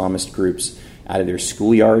radical Islamist groups out of their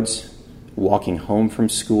schoolyards, walking home from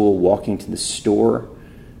school, walking to the store.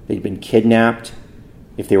 They'd been kidnapped.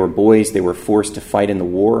 If they were boys, they were forced to fight in the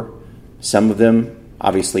war. Some of them,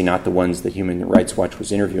 obviously not the ones that Human Rights Watch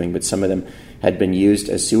was interviewing, but some of them had been used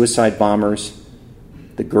as suicide bombers.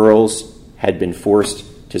 The girls had been forced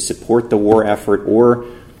to support the war effort or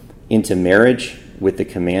into marriage with the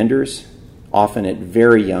commanders, often at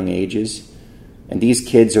very young ages. And these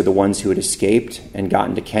kids are the ones who had escaped and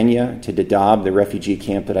gotten to Kenya, to Dadaab, the refugee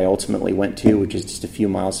camp that I ultimately went to, which is just a few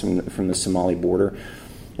miles from the Somali border.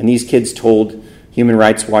 And these kids told Human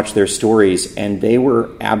Rights Watch their stories, and they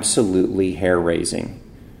were absolutely hair-raising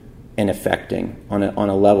and affecting on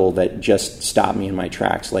a level that just stopped me in my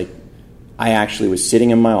tracks. Like, I actually was sitting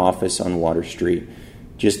in my office on Water Street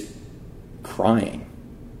just crying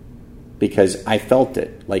because I felt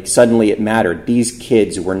it. Like, suddenly it mattered. These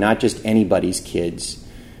kids were not just anybody's kids.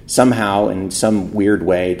 Somehow, in some weird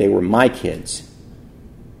way, they were my kids.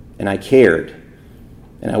 And I cared.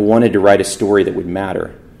 And I wanted to write a story that would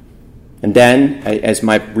matter. And then, as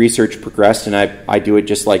my research progressed, and I do it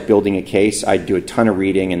just like building a case, I do a ton of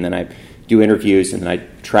reading, and then I do interviews, and then I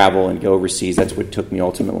travel and go overseas. That's what took me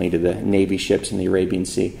ultimately to the Navy ships in the Arabian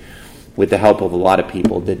Sea, with the help of a lot of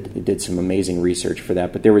people that did some amazing research for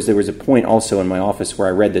that. But there was a point also in my office where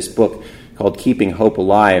I read this book called Keeping Hope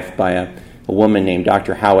Alive by a woman named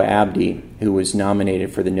Dr. Hawa Abdi, who was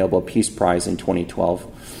nominated for the Nobel Peace Prize in 2012.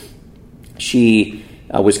 She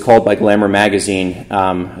was called by Glamour magazine,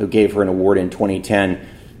 who gave her an award in 2010,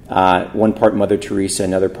 one part Mother Teresa,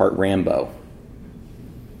 another part Rambo.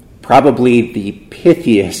 Probably the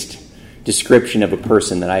pithiest description of a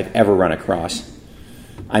person that I've ever run across.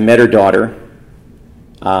 I met her daughter.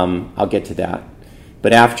 I'll get to that.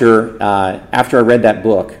 But after I read that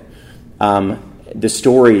book, the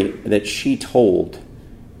story that she told,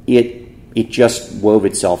 it just wove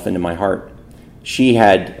itself into my heart. She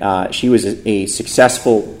was a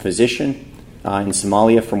successful physician in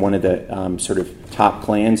Somalia from one of the sort of top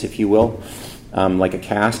clans, if you will, like a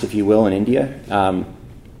caste, if you will, in India.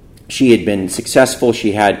 She had been successful.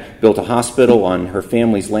 She had built a hospital on her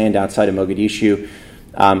family's land outside of Mogadishu.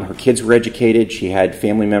 Her kids were educated. She had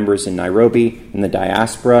family members in Nairobi, in the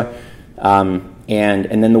diaspora.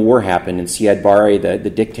 And then the war happened, and Siad Barre, the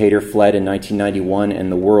dictator, fled in 1991, and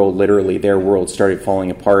the world, literally their world, started falling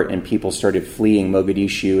apart, and people started fleeing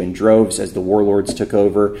Mogadishu in droves as the warlords took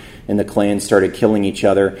over, and the clans started killing each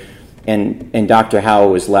other. And Dr. Hawa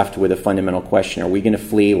was left with a fundamental question: are we going to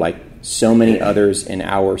flee like so many others in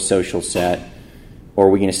our social set, or are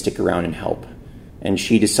we going to stick around and help? And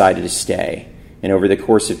she decided to stay. And over the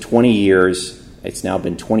course of 20 years, it's now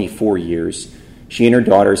been 24 years, she and her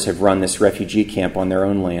daughters have run this refugee camp on their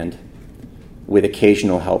own land with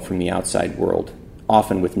occasional help from the outside world,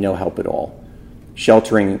 often with no help at all,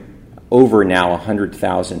 sheltering over now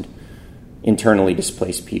 100,000 internally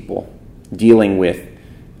displaced people, dealing with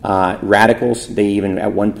radicals. They even,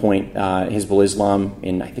 at one point, Hizbul Islam,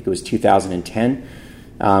 in I think it was 2010,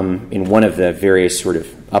 in one of the various sort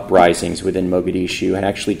of uprisings within Mogadishu, had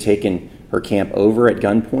actually taken her camp over at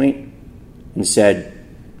gunpoint and said,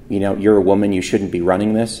 you're a woman, you shouldn't be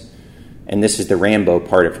running this. And this is the Rambo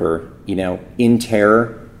part of her, in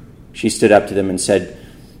terror. She stood up to them and said,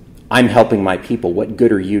 I'm helping my people. What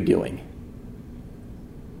good are you doing?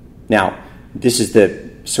 Now, this is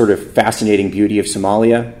the sort of fascinating beauty of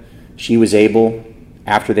Somalia. She was able,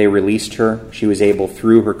 After they released her, she was able,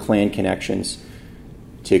 through her clan connections,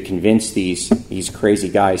 to convince these crazy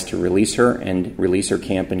guys to release her and release her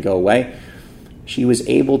camp and go away. She was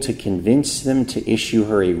able to convince them to issue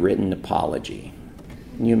her a written apology.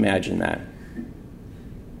 Can you imagine that?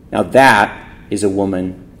 Now that is a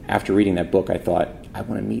woman, after reading that book, I thought, I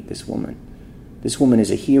want to meet this woman. This woman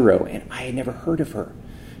is a hero, and I had never heard of her.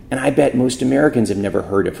 And I bet most Americans have never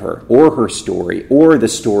heard of her, or her story, or the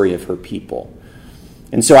story of her people.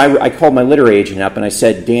 And so I called my literary agent up, and I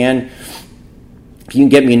said, Dan, if you can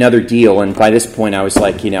get me another deal, and by this point I was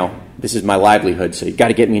like, this is my livelihood, so you've got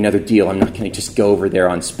to get me another deal. I'm not going to just go over there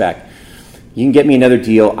on spec. You can get me another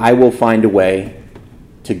deal. I will find a way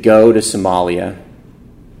to go to Somalia,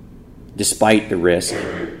 despite the risk.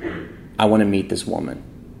 I want to meet this woman.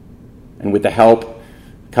 And with the help,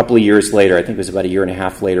 a couple of years later, I think it was about a year and a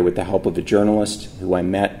half later, with the help of a journalist who I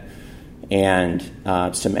met and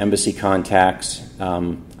some embassy contacts,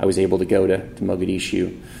 I was able to go to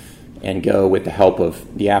Mogadishu and go with the help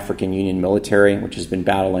of the African Union military, which has been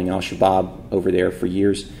battling al-Shabaab over there for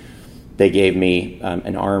years. They gave me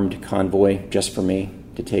an armed convoy just for me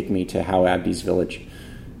to take me to How Abdi's village.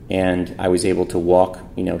 And I was able to walk,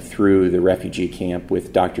 through the refugee camp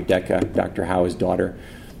with Dr. Decca, Dr. Howe's daughter,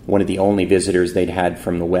 one of the only visitors they'd had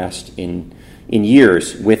from the West in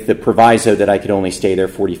years, with the proviso that I could only stay there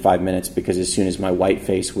 45 minutes because as soon as my white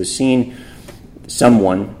face was seen,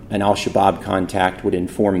 someone, an al-Shabaab contact, would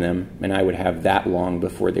inform them, and I would have that long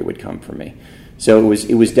before they would come for me. So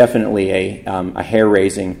it was definitely a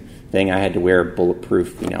hair-raising thing. I had to wear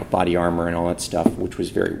bulletproof, body armor and all that stuff, which was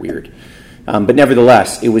very weird. But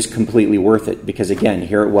nevertheless, it was completely worth it because, again,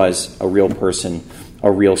 here it was, a real person,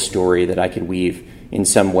 a real story that I could weave in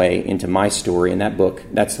some way into my story. And that book,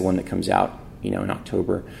 that's the one that comes out, in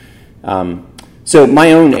October. So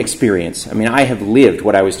my own experience, I have lived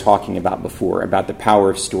what I was talking about before, about the power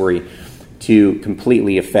of story to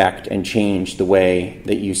completely affect and change the way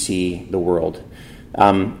that you see the world.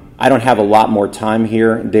 I don't have a lot more time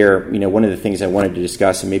here. One of the things I wanted to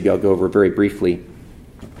discuss, and maybe I'll go over very briefly,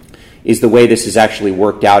 is the way this has actually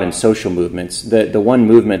worked out in social movements. The one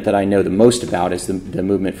movement that I know the most about is the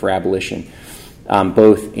movement for abolition,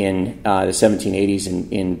 both in the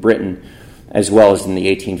 1780s in Britain as well as in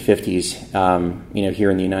the 1850s,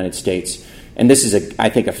 here in the United States. And this is, I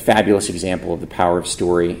think, a fabulous example of the power of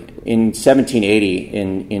story. In 1780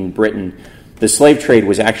 in Britain, the slave trade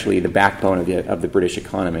was actually the backbone of the British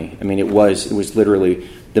economy. It was literally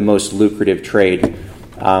the most lucrative trade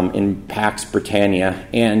in Pax Britannia,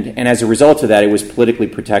 and as a result of that, it was politically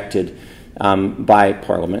protected by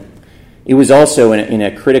Parliament. It was also, in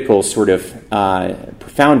a critical sort of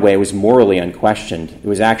profound way, it was morally unquestioned. It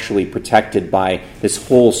was actually protected by this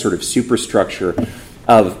whole sort of superstructure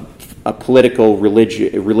of a political,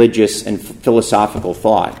 religious, and philosophical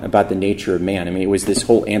thought about the nature of man. It was this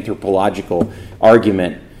whole anthropological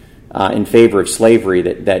argument in favor of slavery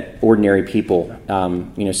that ordinary people,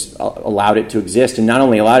 allowed it to exist, and not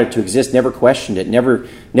only allowed it to exist, never questioned it,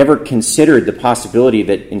 never considered the possibility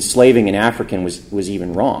that enslaving an African was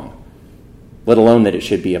even wrong, let alone that it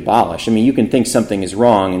should be abolished. You can think something is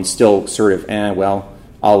wrong and still sort of,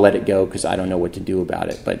 I'll let it go because I don't know what to do about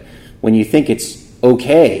it. But when you think it's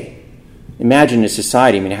okay, imagine a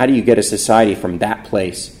society. How do you get a society from that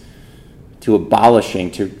place to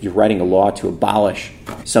you're writing a law to abolish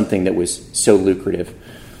something that was so lucrative?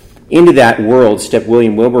 Into that world stepped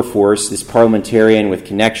William Wilberforce, this parliamentarian with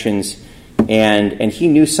connections, and he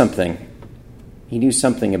knew something. He knew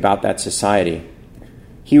something about that society.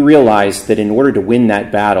 He realized that in order to win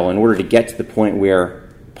that battle, in order to get to the point where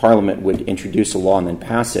Parliament would introduce a law and then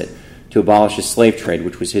pass it to abolish the slave trade,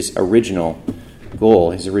 which was his original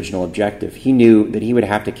goal, his original objective, he knew that he would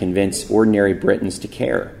have to convince ordinary Britons to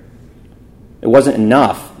care. It wasn't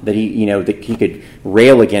enough that he could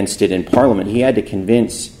rail against it in Parliament. He had to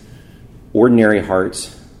convince ordinary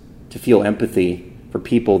hearts to feel empathy for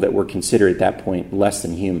people that were considered at that point less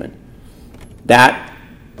than human. That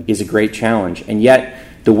is a great challenge. And yet,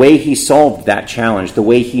 the way he solved that challenge, the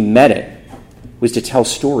way he met it, was to tell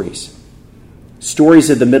stories.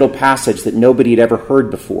 Stories of the Middle Passage that nobody had ever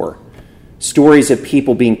heard before. Stories of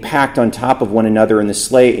people being packed on top of one another in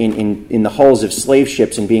the hulls of slave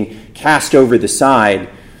ships and being cast over the side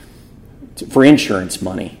for insurance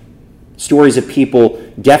money. Stories of people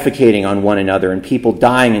defecating on one another and people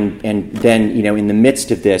dying and then, in the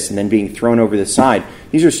midst of this and then being thrown over the side.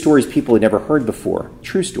 These are stories people had never heard before,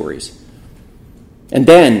 true stories. And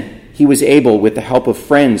then he was able, with the help of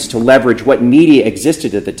friends, to leverage what media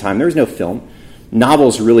existed at the time. There was no film.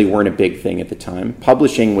 Novels really weren't a big thing at the time.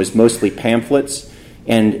 Publishing was mostly pamphlets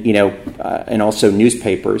and also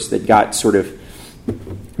newspapers that got sort of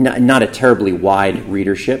not a terribly wide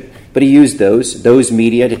readership, but he used those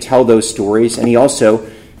media to tell those stories, and he also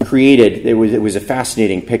created, it was a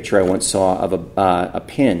fascinating picture I once saw of a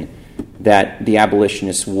pin that the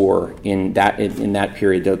abolitionists wore in that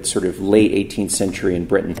period, the sort of late 18th century in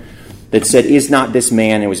Britain, that said, "Is not this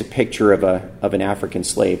man," it was a picture of an African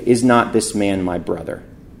slave, "is not this man my brother?"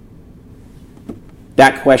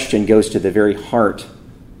 That question goes to the very heart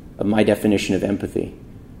of my definition of empathy.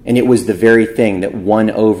 And it was the very thing that won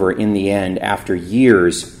over in the end, after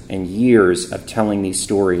years and years of telling these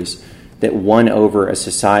stories, that won over a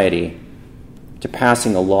society to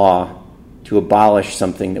passing a law to abolish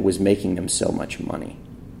something that was making them so much money.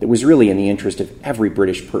 It was really in the interest of every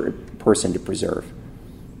British person to preserve.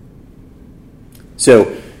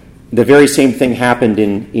 So the very same thing happened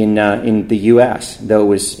in the U.S., though it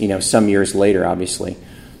was some years later, obviously.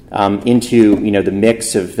 Into the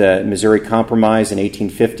mix of the Missouri Compromise in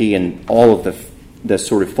 1850 and all of the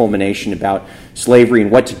sort of fulmination about slavery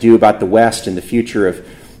and what to do about the West and the future of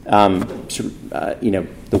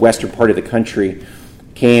the western part of the country,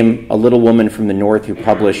 came a little woman from the North who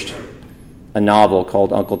published a novel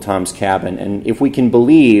called Uncle Tom's Cabin. And if we can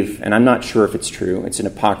believe, and I'm not sure if it's true, it's an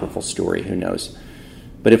apocryphal story, who knows,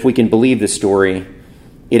 but if we can believe the story,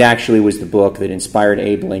 it actually was the book that inspired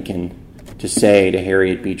Abe Lincoln to say to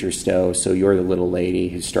Harriet Beecher Stowe, "So you're the little lady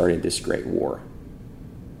who started this great war."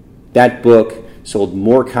 That book sold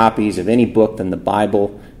more copies of any book than the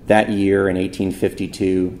Bible that year in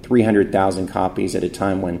 1852, 300,000 copies at a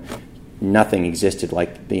time when nothing existed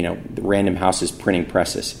like the Random House's printing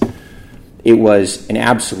presses. It was an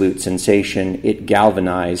absolute sensation. It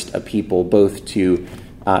galvanized a people both to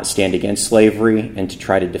stand against slavery and to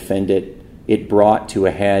try to defend it. It brought to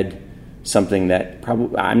a head something that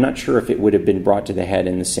probably, I'm not sure if it would have been brought to the head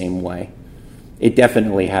in the same way. It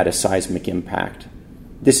definitely had a seismic impact.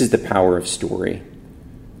 This is the power of story.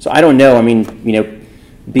 So I don't know. I mean,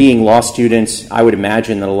 being law students, I would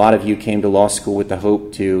imagine that a lot of you came to law school with the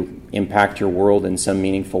hope to impact your world in some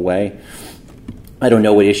meaningful way. I don't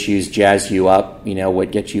know what issues jazz you up,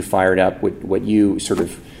 what gets you fired up,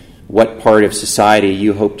 what part of society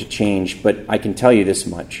you hope to change. But I can tell you this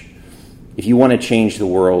much. If you want to change the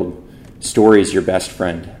world, story is your best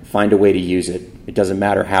friend. Find a way to use it. It doesn't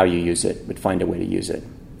matter how you use it, but find a way to use it.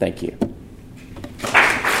 Thank you.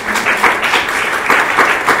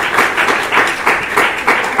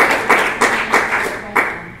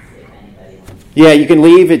 Yeah, you can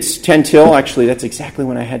leave. It's 10 till. Actually, that's exactly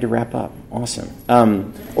when I had to wrap up. Awesome.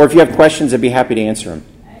 Or if you have questions, I'd be happy to answer them.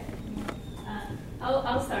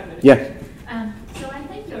 I'll start with it. Yeah. So I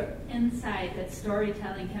think your insight that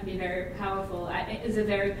storytelling can be very powerful is a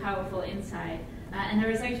very powerful insight. And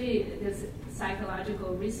there is actually this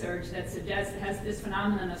psychological research that suggests it has this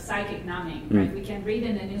phenomenon of psychic numbing. Right? We can read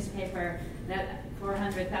in the newspaper that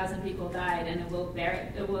 400,000 people died, and it will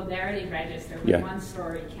barely register when one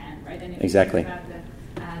story can. Right? And if exactly. you think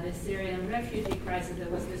about the Syrian refugee crisis, there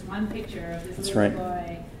was this one picture of this That's little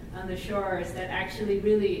right. boy on the shores that actually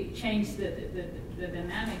really changed the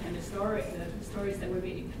dynamic and the stories that were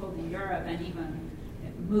being told in Europe, and even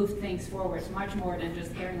moved things forward much more than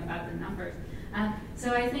just hearing about the numbers.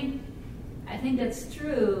 So I think that's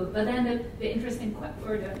true. But then the interesting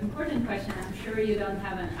or the important question, I'm sure you don't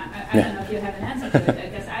have I don't know if you have an answer to it. I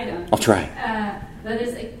guess I don't. I'll try. But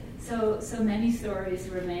it's like, so many stories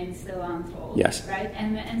remain still untold. Yes. Right.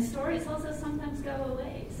 And stories also sometimes go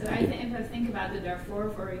away. So if I think about the Darfur,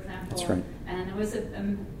 for example, that's right. And it was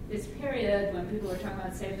this period when people were talking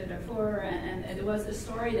about Save the Darfur, and it was a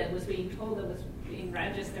story that was being told, that was being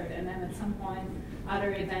registered, and then at some point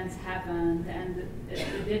other events happened and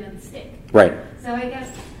it didn't stick. Right. So I guess,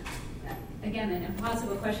 again, an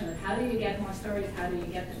impossible question of how do you get more stories, how do you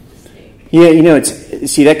get them to stick? Yeah,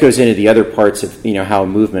 that goes into the other parts of, how a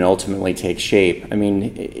movement ultimately takes shape. I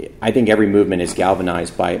mean, I think every movement is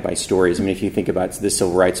galvanized by stories. I mean, if you think about the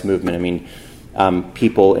civil rights movement, I mean,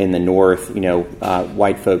 people in the North,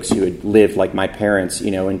 white folks who had lived like my parents,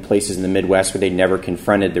 in places in the Midwest where they never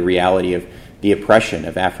confronted the reality of the oppression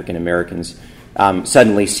of African Americans,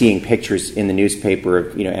 suddenly seeing pictures in the newspaper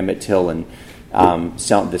of, Emmett Till and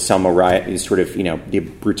the Selma riot, sort of, the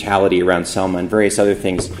brutality around Selma and various other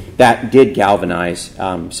things, that did galvanize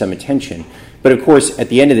some attention. But of course, at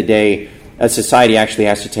the end of the day, a society actually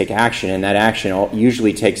has to take action, and that action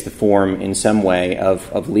usually takes the form in some way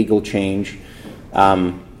of legal change.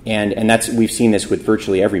 And that's, we've seen this with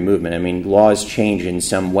virtually every movement. I mean, laws change in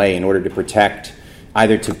some way in order to protect,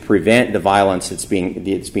 either to prevent the violence that's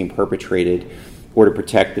being perpetrated, or to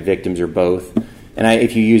protect the victims, or both. And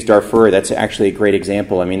if you use Darfur, that's actually a great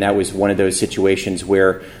example. I mean, that was one of those situations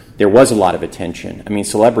where there was a lot of attention. I mean,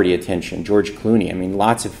 celebrity attention, George Clooney. I mean,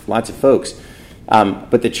 lots of folks.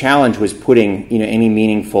 But the challenge was putting any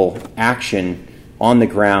meaningful action on the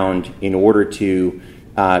ground in order to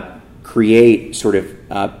create sort of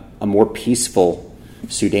a more peaceful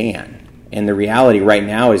Sudan. And the reality right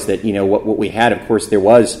now is that what we had, of course, there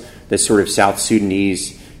was this sort of South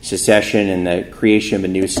Sudanese secession and the creation of a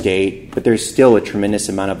new state, but there's still a tremendous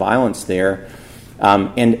amount of violence there.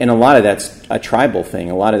 And a lot of that's a tribal thing.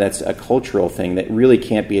 A lot of that's a cultural thing that really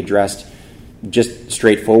can't be addressed just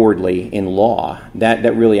straightforwardly in law.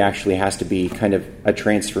 That really actually has to be kind of a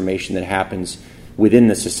transformation that happens within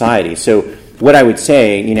the society. So what I would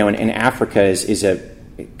say, in Africa is a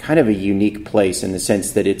kind of a unique place in the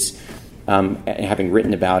sense that it's, having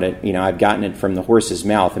written about it, I've gotten it from the horse's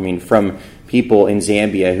mouth. I mean, from people in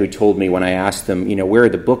Zambia who told me when I asked them, where are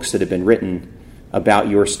the books that have been written about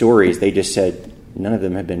your stories, they just said, none of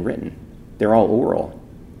them have been written. They're all oral.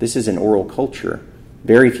 This is an oral culture.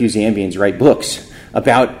 Very few Zambians write books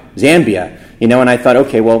about Zambia. And I thought,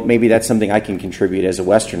 okay, well, maybe that's something I can contribute as a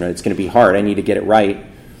Westerner. It's going to be hard. I need to get it right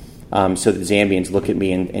so that Zambians look at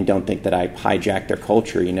me and don't think that I hijacked their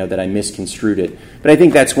culture, that I misconstrued it. But I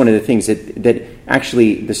think that's one of the things that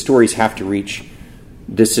actually the stories have to reach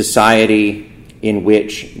the society in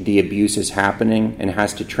which the abuse is happening and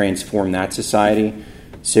has to transform that society.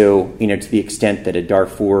 So, to the extent that at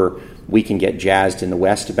Darfur we can get jazzed in the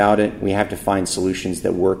West about it, we have to find solutions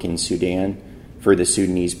that work in Sudan for the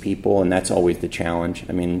Sudanese people, and that's always the challenge.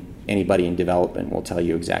 I mean, anybody in development will tell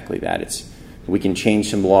you exactly that. We can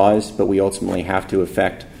change some laws, but we ultimately have to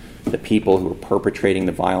affect the people who are perpetrating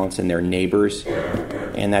the violence and their neighbors.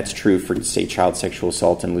 And that's true for, say, child sexual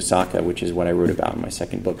assault in Lusaka, which is what I wrote about in my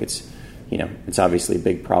second book. It's obviously a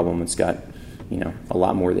big problem. It's got, a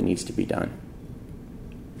lot more that needs to be done.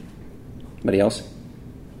 Anybody else?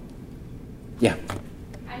 Yeah.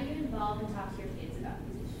 How do you involve and talk to your kids about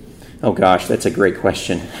these issues? Oh gosh, that's a great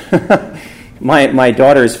question. My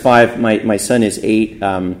daughter is 5. My son is 8.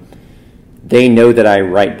 They know that I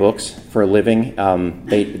write books for a living.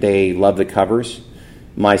 They love the covers.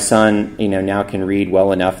 My son, now can read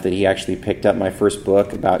well enough that he actually picked up my first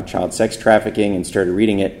book about child sex trafficking and started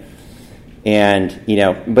reading it. And,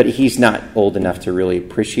 but he's not old enough to really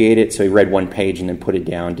appreciate it, so he read one page and then put it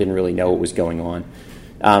down, didn't really know what was going on.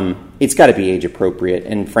 It's got to be age appropriate,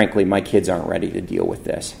 and frankly, my kids aren't ready to deal with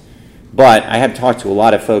this. But I have talked to a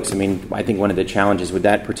lot of folks. I mean, I think one of the challenges with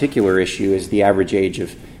that particular issue is the average age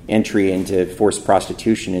of entry into forced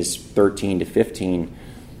prostitution is 13 to 15.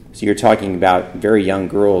 So you're talking about very young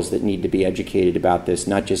girls that need to be educated about this,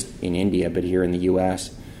 not just in India, but here in the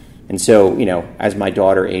U.S. And so, as my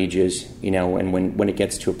daughter ages, and when it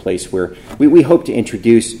gets to a place where we hope to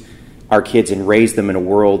introduce our kids and raise them in a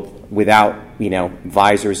world without,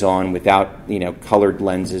 visors on, without, colored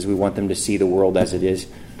lenses. We want them to see the world as it is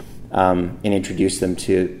and introduce them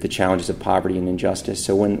to the challenges of poverty and injustice.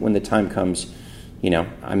 So when the time comes,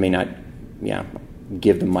 I may not,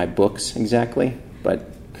 give them my books exactly, but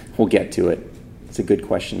we'll get to it. It's a good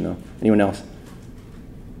question, though. Anyone else?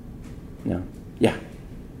 No? Yeah.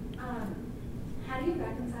 How do you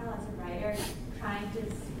reconcile as a writer trying to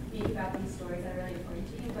speak about these stories that are really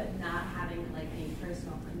important to you, but not having a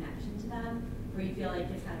personal connection to them, where you feel like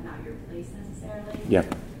it's kind of not your place necessarily? Yeah.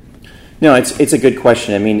 No, it's a good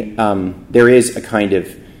question. I mean, there is a kind of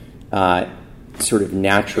sort of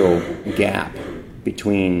natural gap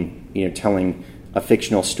between telling a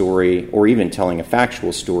fictional story or even telling a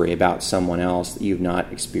factual story about someone else that you've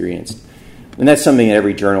not experienced, and that's something that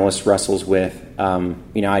every journalist wrestles with.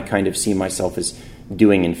 I kind of see myself as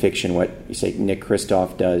doing in fiction what you say Nick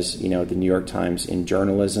Kristof does, the New York Times in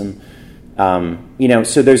journalism.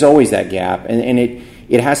 So there's always that gap, and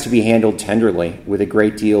it has to be handled tenderly with a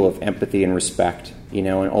great deal of empathy and respect, and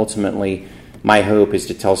ultimately my hope is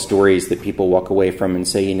to tell stories that people walk away from and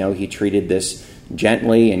say, he treated this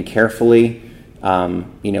gently and carefully,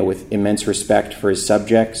 with immense respect for his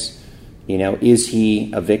subjects. Is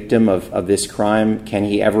he a victim of this crime? Can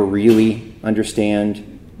he ever really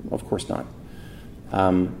understand? Of course not.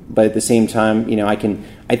 But at the same time,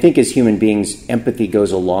 I think as human beings, empathy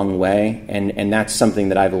goes a long way, and that's something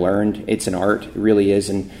that I've learned. It's an art, it really is,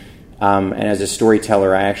 and as a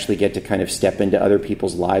storyteller, I actually get to kind of step into other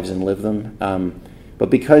people's lives and live them. But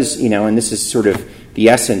because, and this is sort of the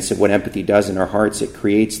essence of what empathy does in our hearts, it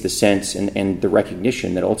creates the sense and the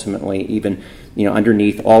recognition that ultimately, even,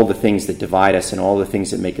 underneath all the things that divide us and all the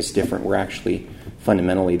things that make us different, we're actually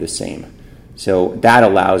fundamentally the same. So that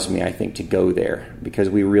allows me, I think, to go there, because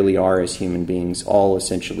we really are, as human beings, all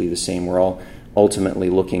essentially the same. We're ultimately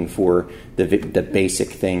looking for the basic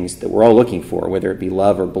things that we're all looking for, whether it be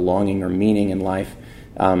love or belonging or meaning in life,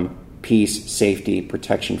 peace, safety,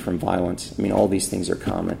 protection from violence. I mean, all these things are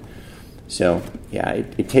common. So, yeah,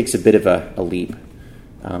 it takes a bit of a leap,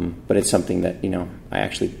 but it's something that, I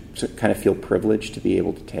actually kind of feel privileged to be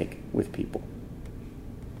able to take with people.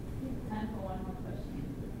 Time for one more question.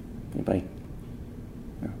 Anybody?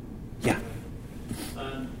 No. Yeah.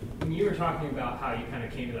 When you were talking about how you kind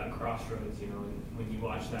of came to that crossroads, and when you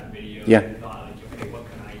watched that video, Yeah. and thought, okay, what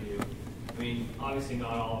can I do? I mean, obviously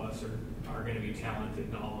not all of us are going to be talented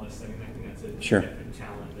novelists. I mean, I think that's a Sure. different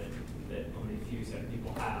talent that only a few set of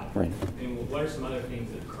people have. Right. I mean, what are some other things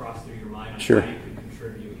that cross through your mind on Sure. how you could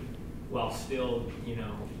contribute while still,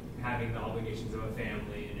 having the obligations of a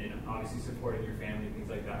family and obviously supporting your family and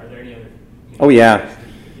things like that? Are there any other? Oh, yeah.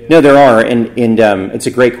 No, there are, and it's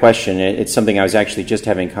a great question. It's something I was actually just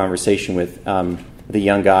having a conversation with the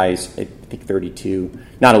young guys, I think 32,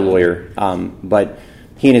 not a lawyer, but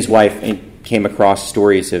he and his wife came across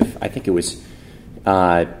stories of, I think it was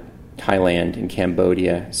Thailand and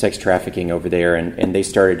Cambodia, sex trafficking over there, and they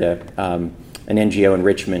started an NGO in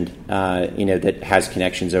Richmond, that has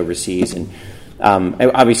connections overseas, and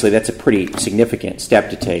obviously that's a pretty significant step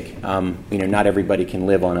to take. Not everybody can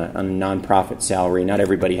live on a nonprofit salary. Not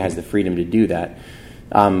everybody has the freedom to do that.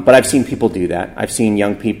 But I've seen people do that. I've seen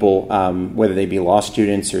young people, whether they be law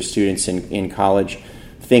students or students in college,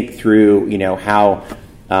 think through, how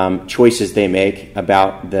choices they make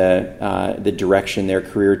about the direction their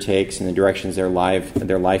career takes and the directions their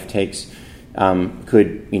life takes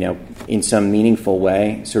could, in some meaningful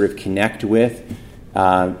way, sort of connect with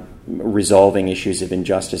resolving issues of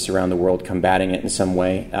injustice around the world, combating it in some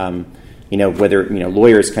way. Whether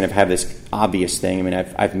lawyers kind of have this obvious thing. I mean,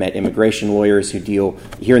 I've met immigration lawyers who deal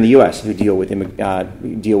here in the U.S. who deal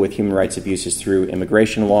with human rights abuses through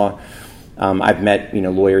immigration law. I've met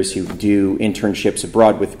lawyers who do internships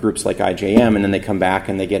abroad with groups like IJM, and then they come back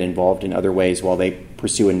and they get involved in other ways while they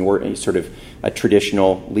pursue a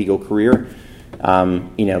traditional legal career.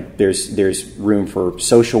 There's room for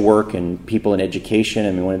social work and people in education.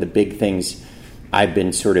 I mean, one of the big things I've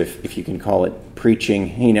been sort of, if you can call it,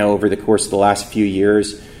 preaching, over the course of the last few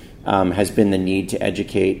years, has been the need to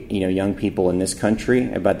educate, young people in this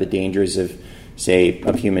country about the dangers of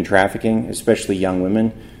human trafficking, especially young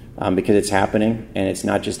women, because it's happening, and it's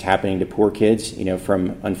not just happening to poor kids,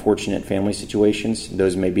 from unfortunate family situations.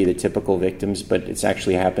 Those may be the typical victims, but it's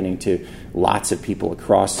actually happening to lots of people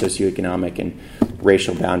across socioeconomic and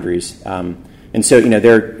racial boundaries. And so,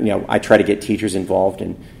 I try to get teachers involved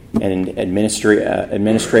and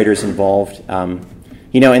administrators involved. And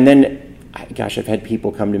then, I've had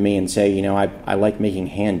people come to me and say, I like making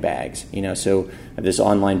handbags. So I have this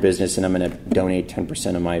online business, and I'm going to donate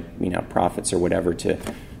 10% of my, profits or whatever to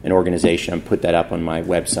an organization and put that up on my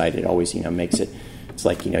website. It always, makes it, it's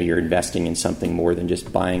like, you're investing in something more than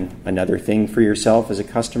just buying another thing for yourself as a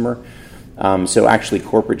customer. So actually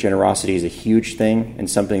corporate generosity is a huge thing and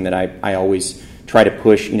something that I always try to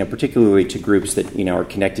push, particularly to groups that, are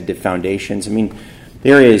connected to foundations. I mean,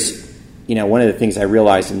 there is, one of the things I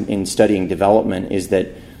realized in studying development is that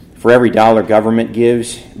for every dollar government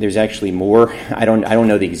gives, there's actually more. I don't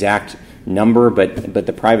know the exact number, but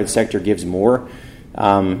the private sector gives more.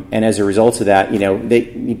 And as a result of that,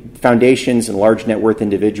 foundations and large net worth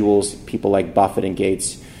individuals, people like Buffett and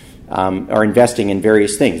Gates, are investing in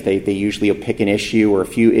various things. They usually pick an issue or a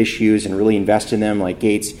few issues and really invest in them. Like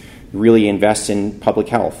Gates really invests in public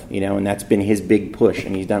health, and that's been his big push,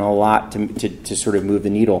 and he's done a lot to sort of move the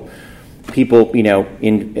needle. People,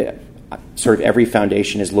 in sort of every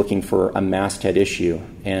foundation is looking for a masthead issue,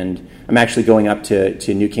 and I'm actually going up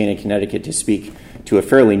to New Canaan, Connecticut to speak to a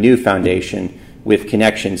fairly new foundation with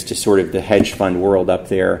connections to sort of the hedge fund world up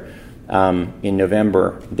there in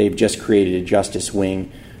November. They've just created a justice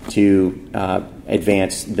wing to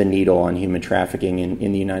advance the needle on human trafficking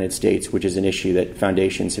in the United States, which is an issue that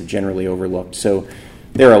foundations have generally overlooked. So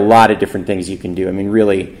there are a lot of different things you can do. I mean,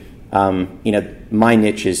 really, my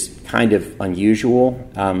niche is kind of unusual,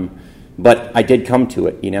 but I did come to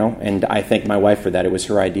it, and I thank my wife for that. It was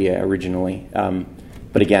her idea originally.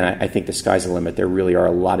 But again, I think the sky's the limit. There really are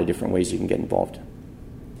a lot of different ways you can get involved. Well,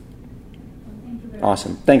 thank you very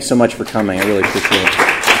Awesome. Thanks so much for coming. I really appreciate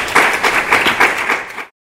it.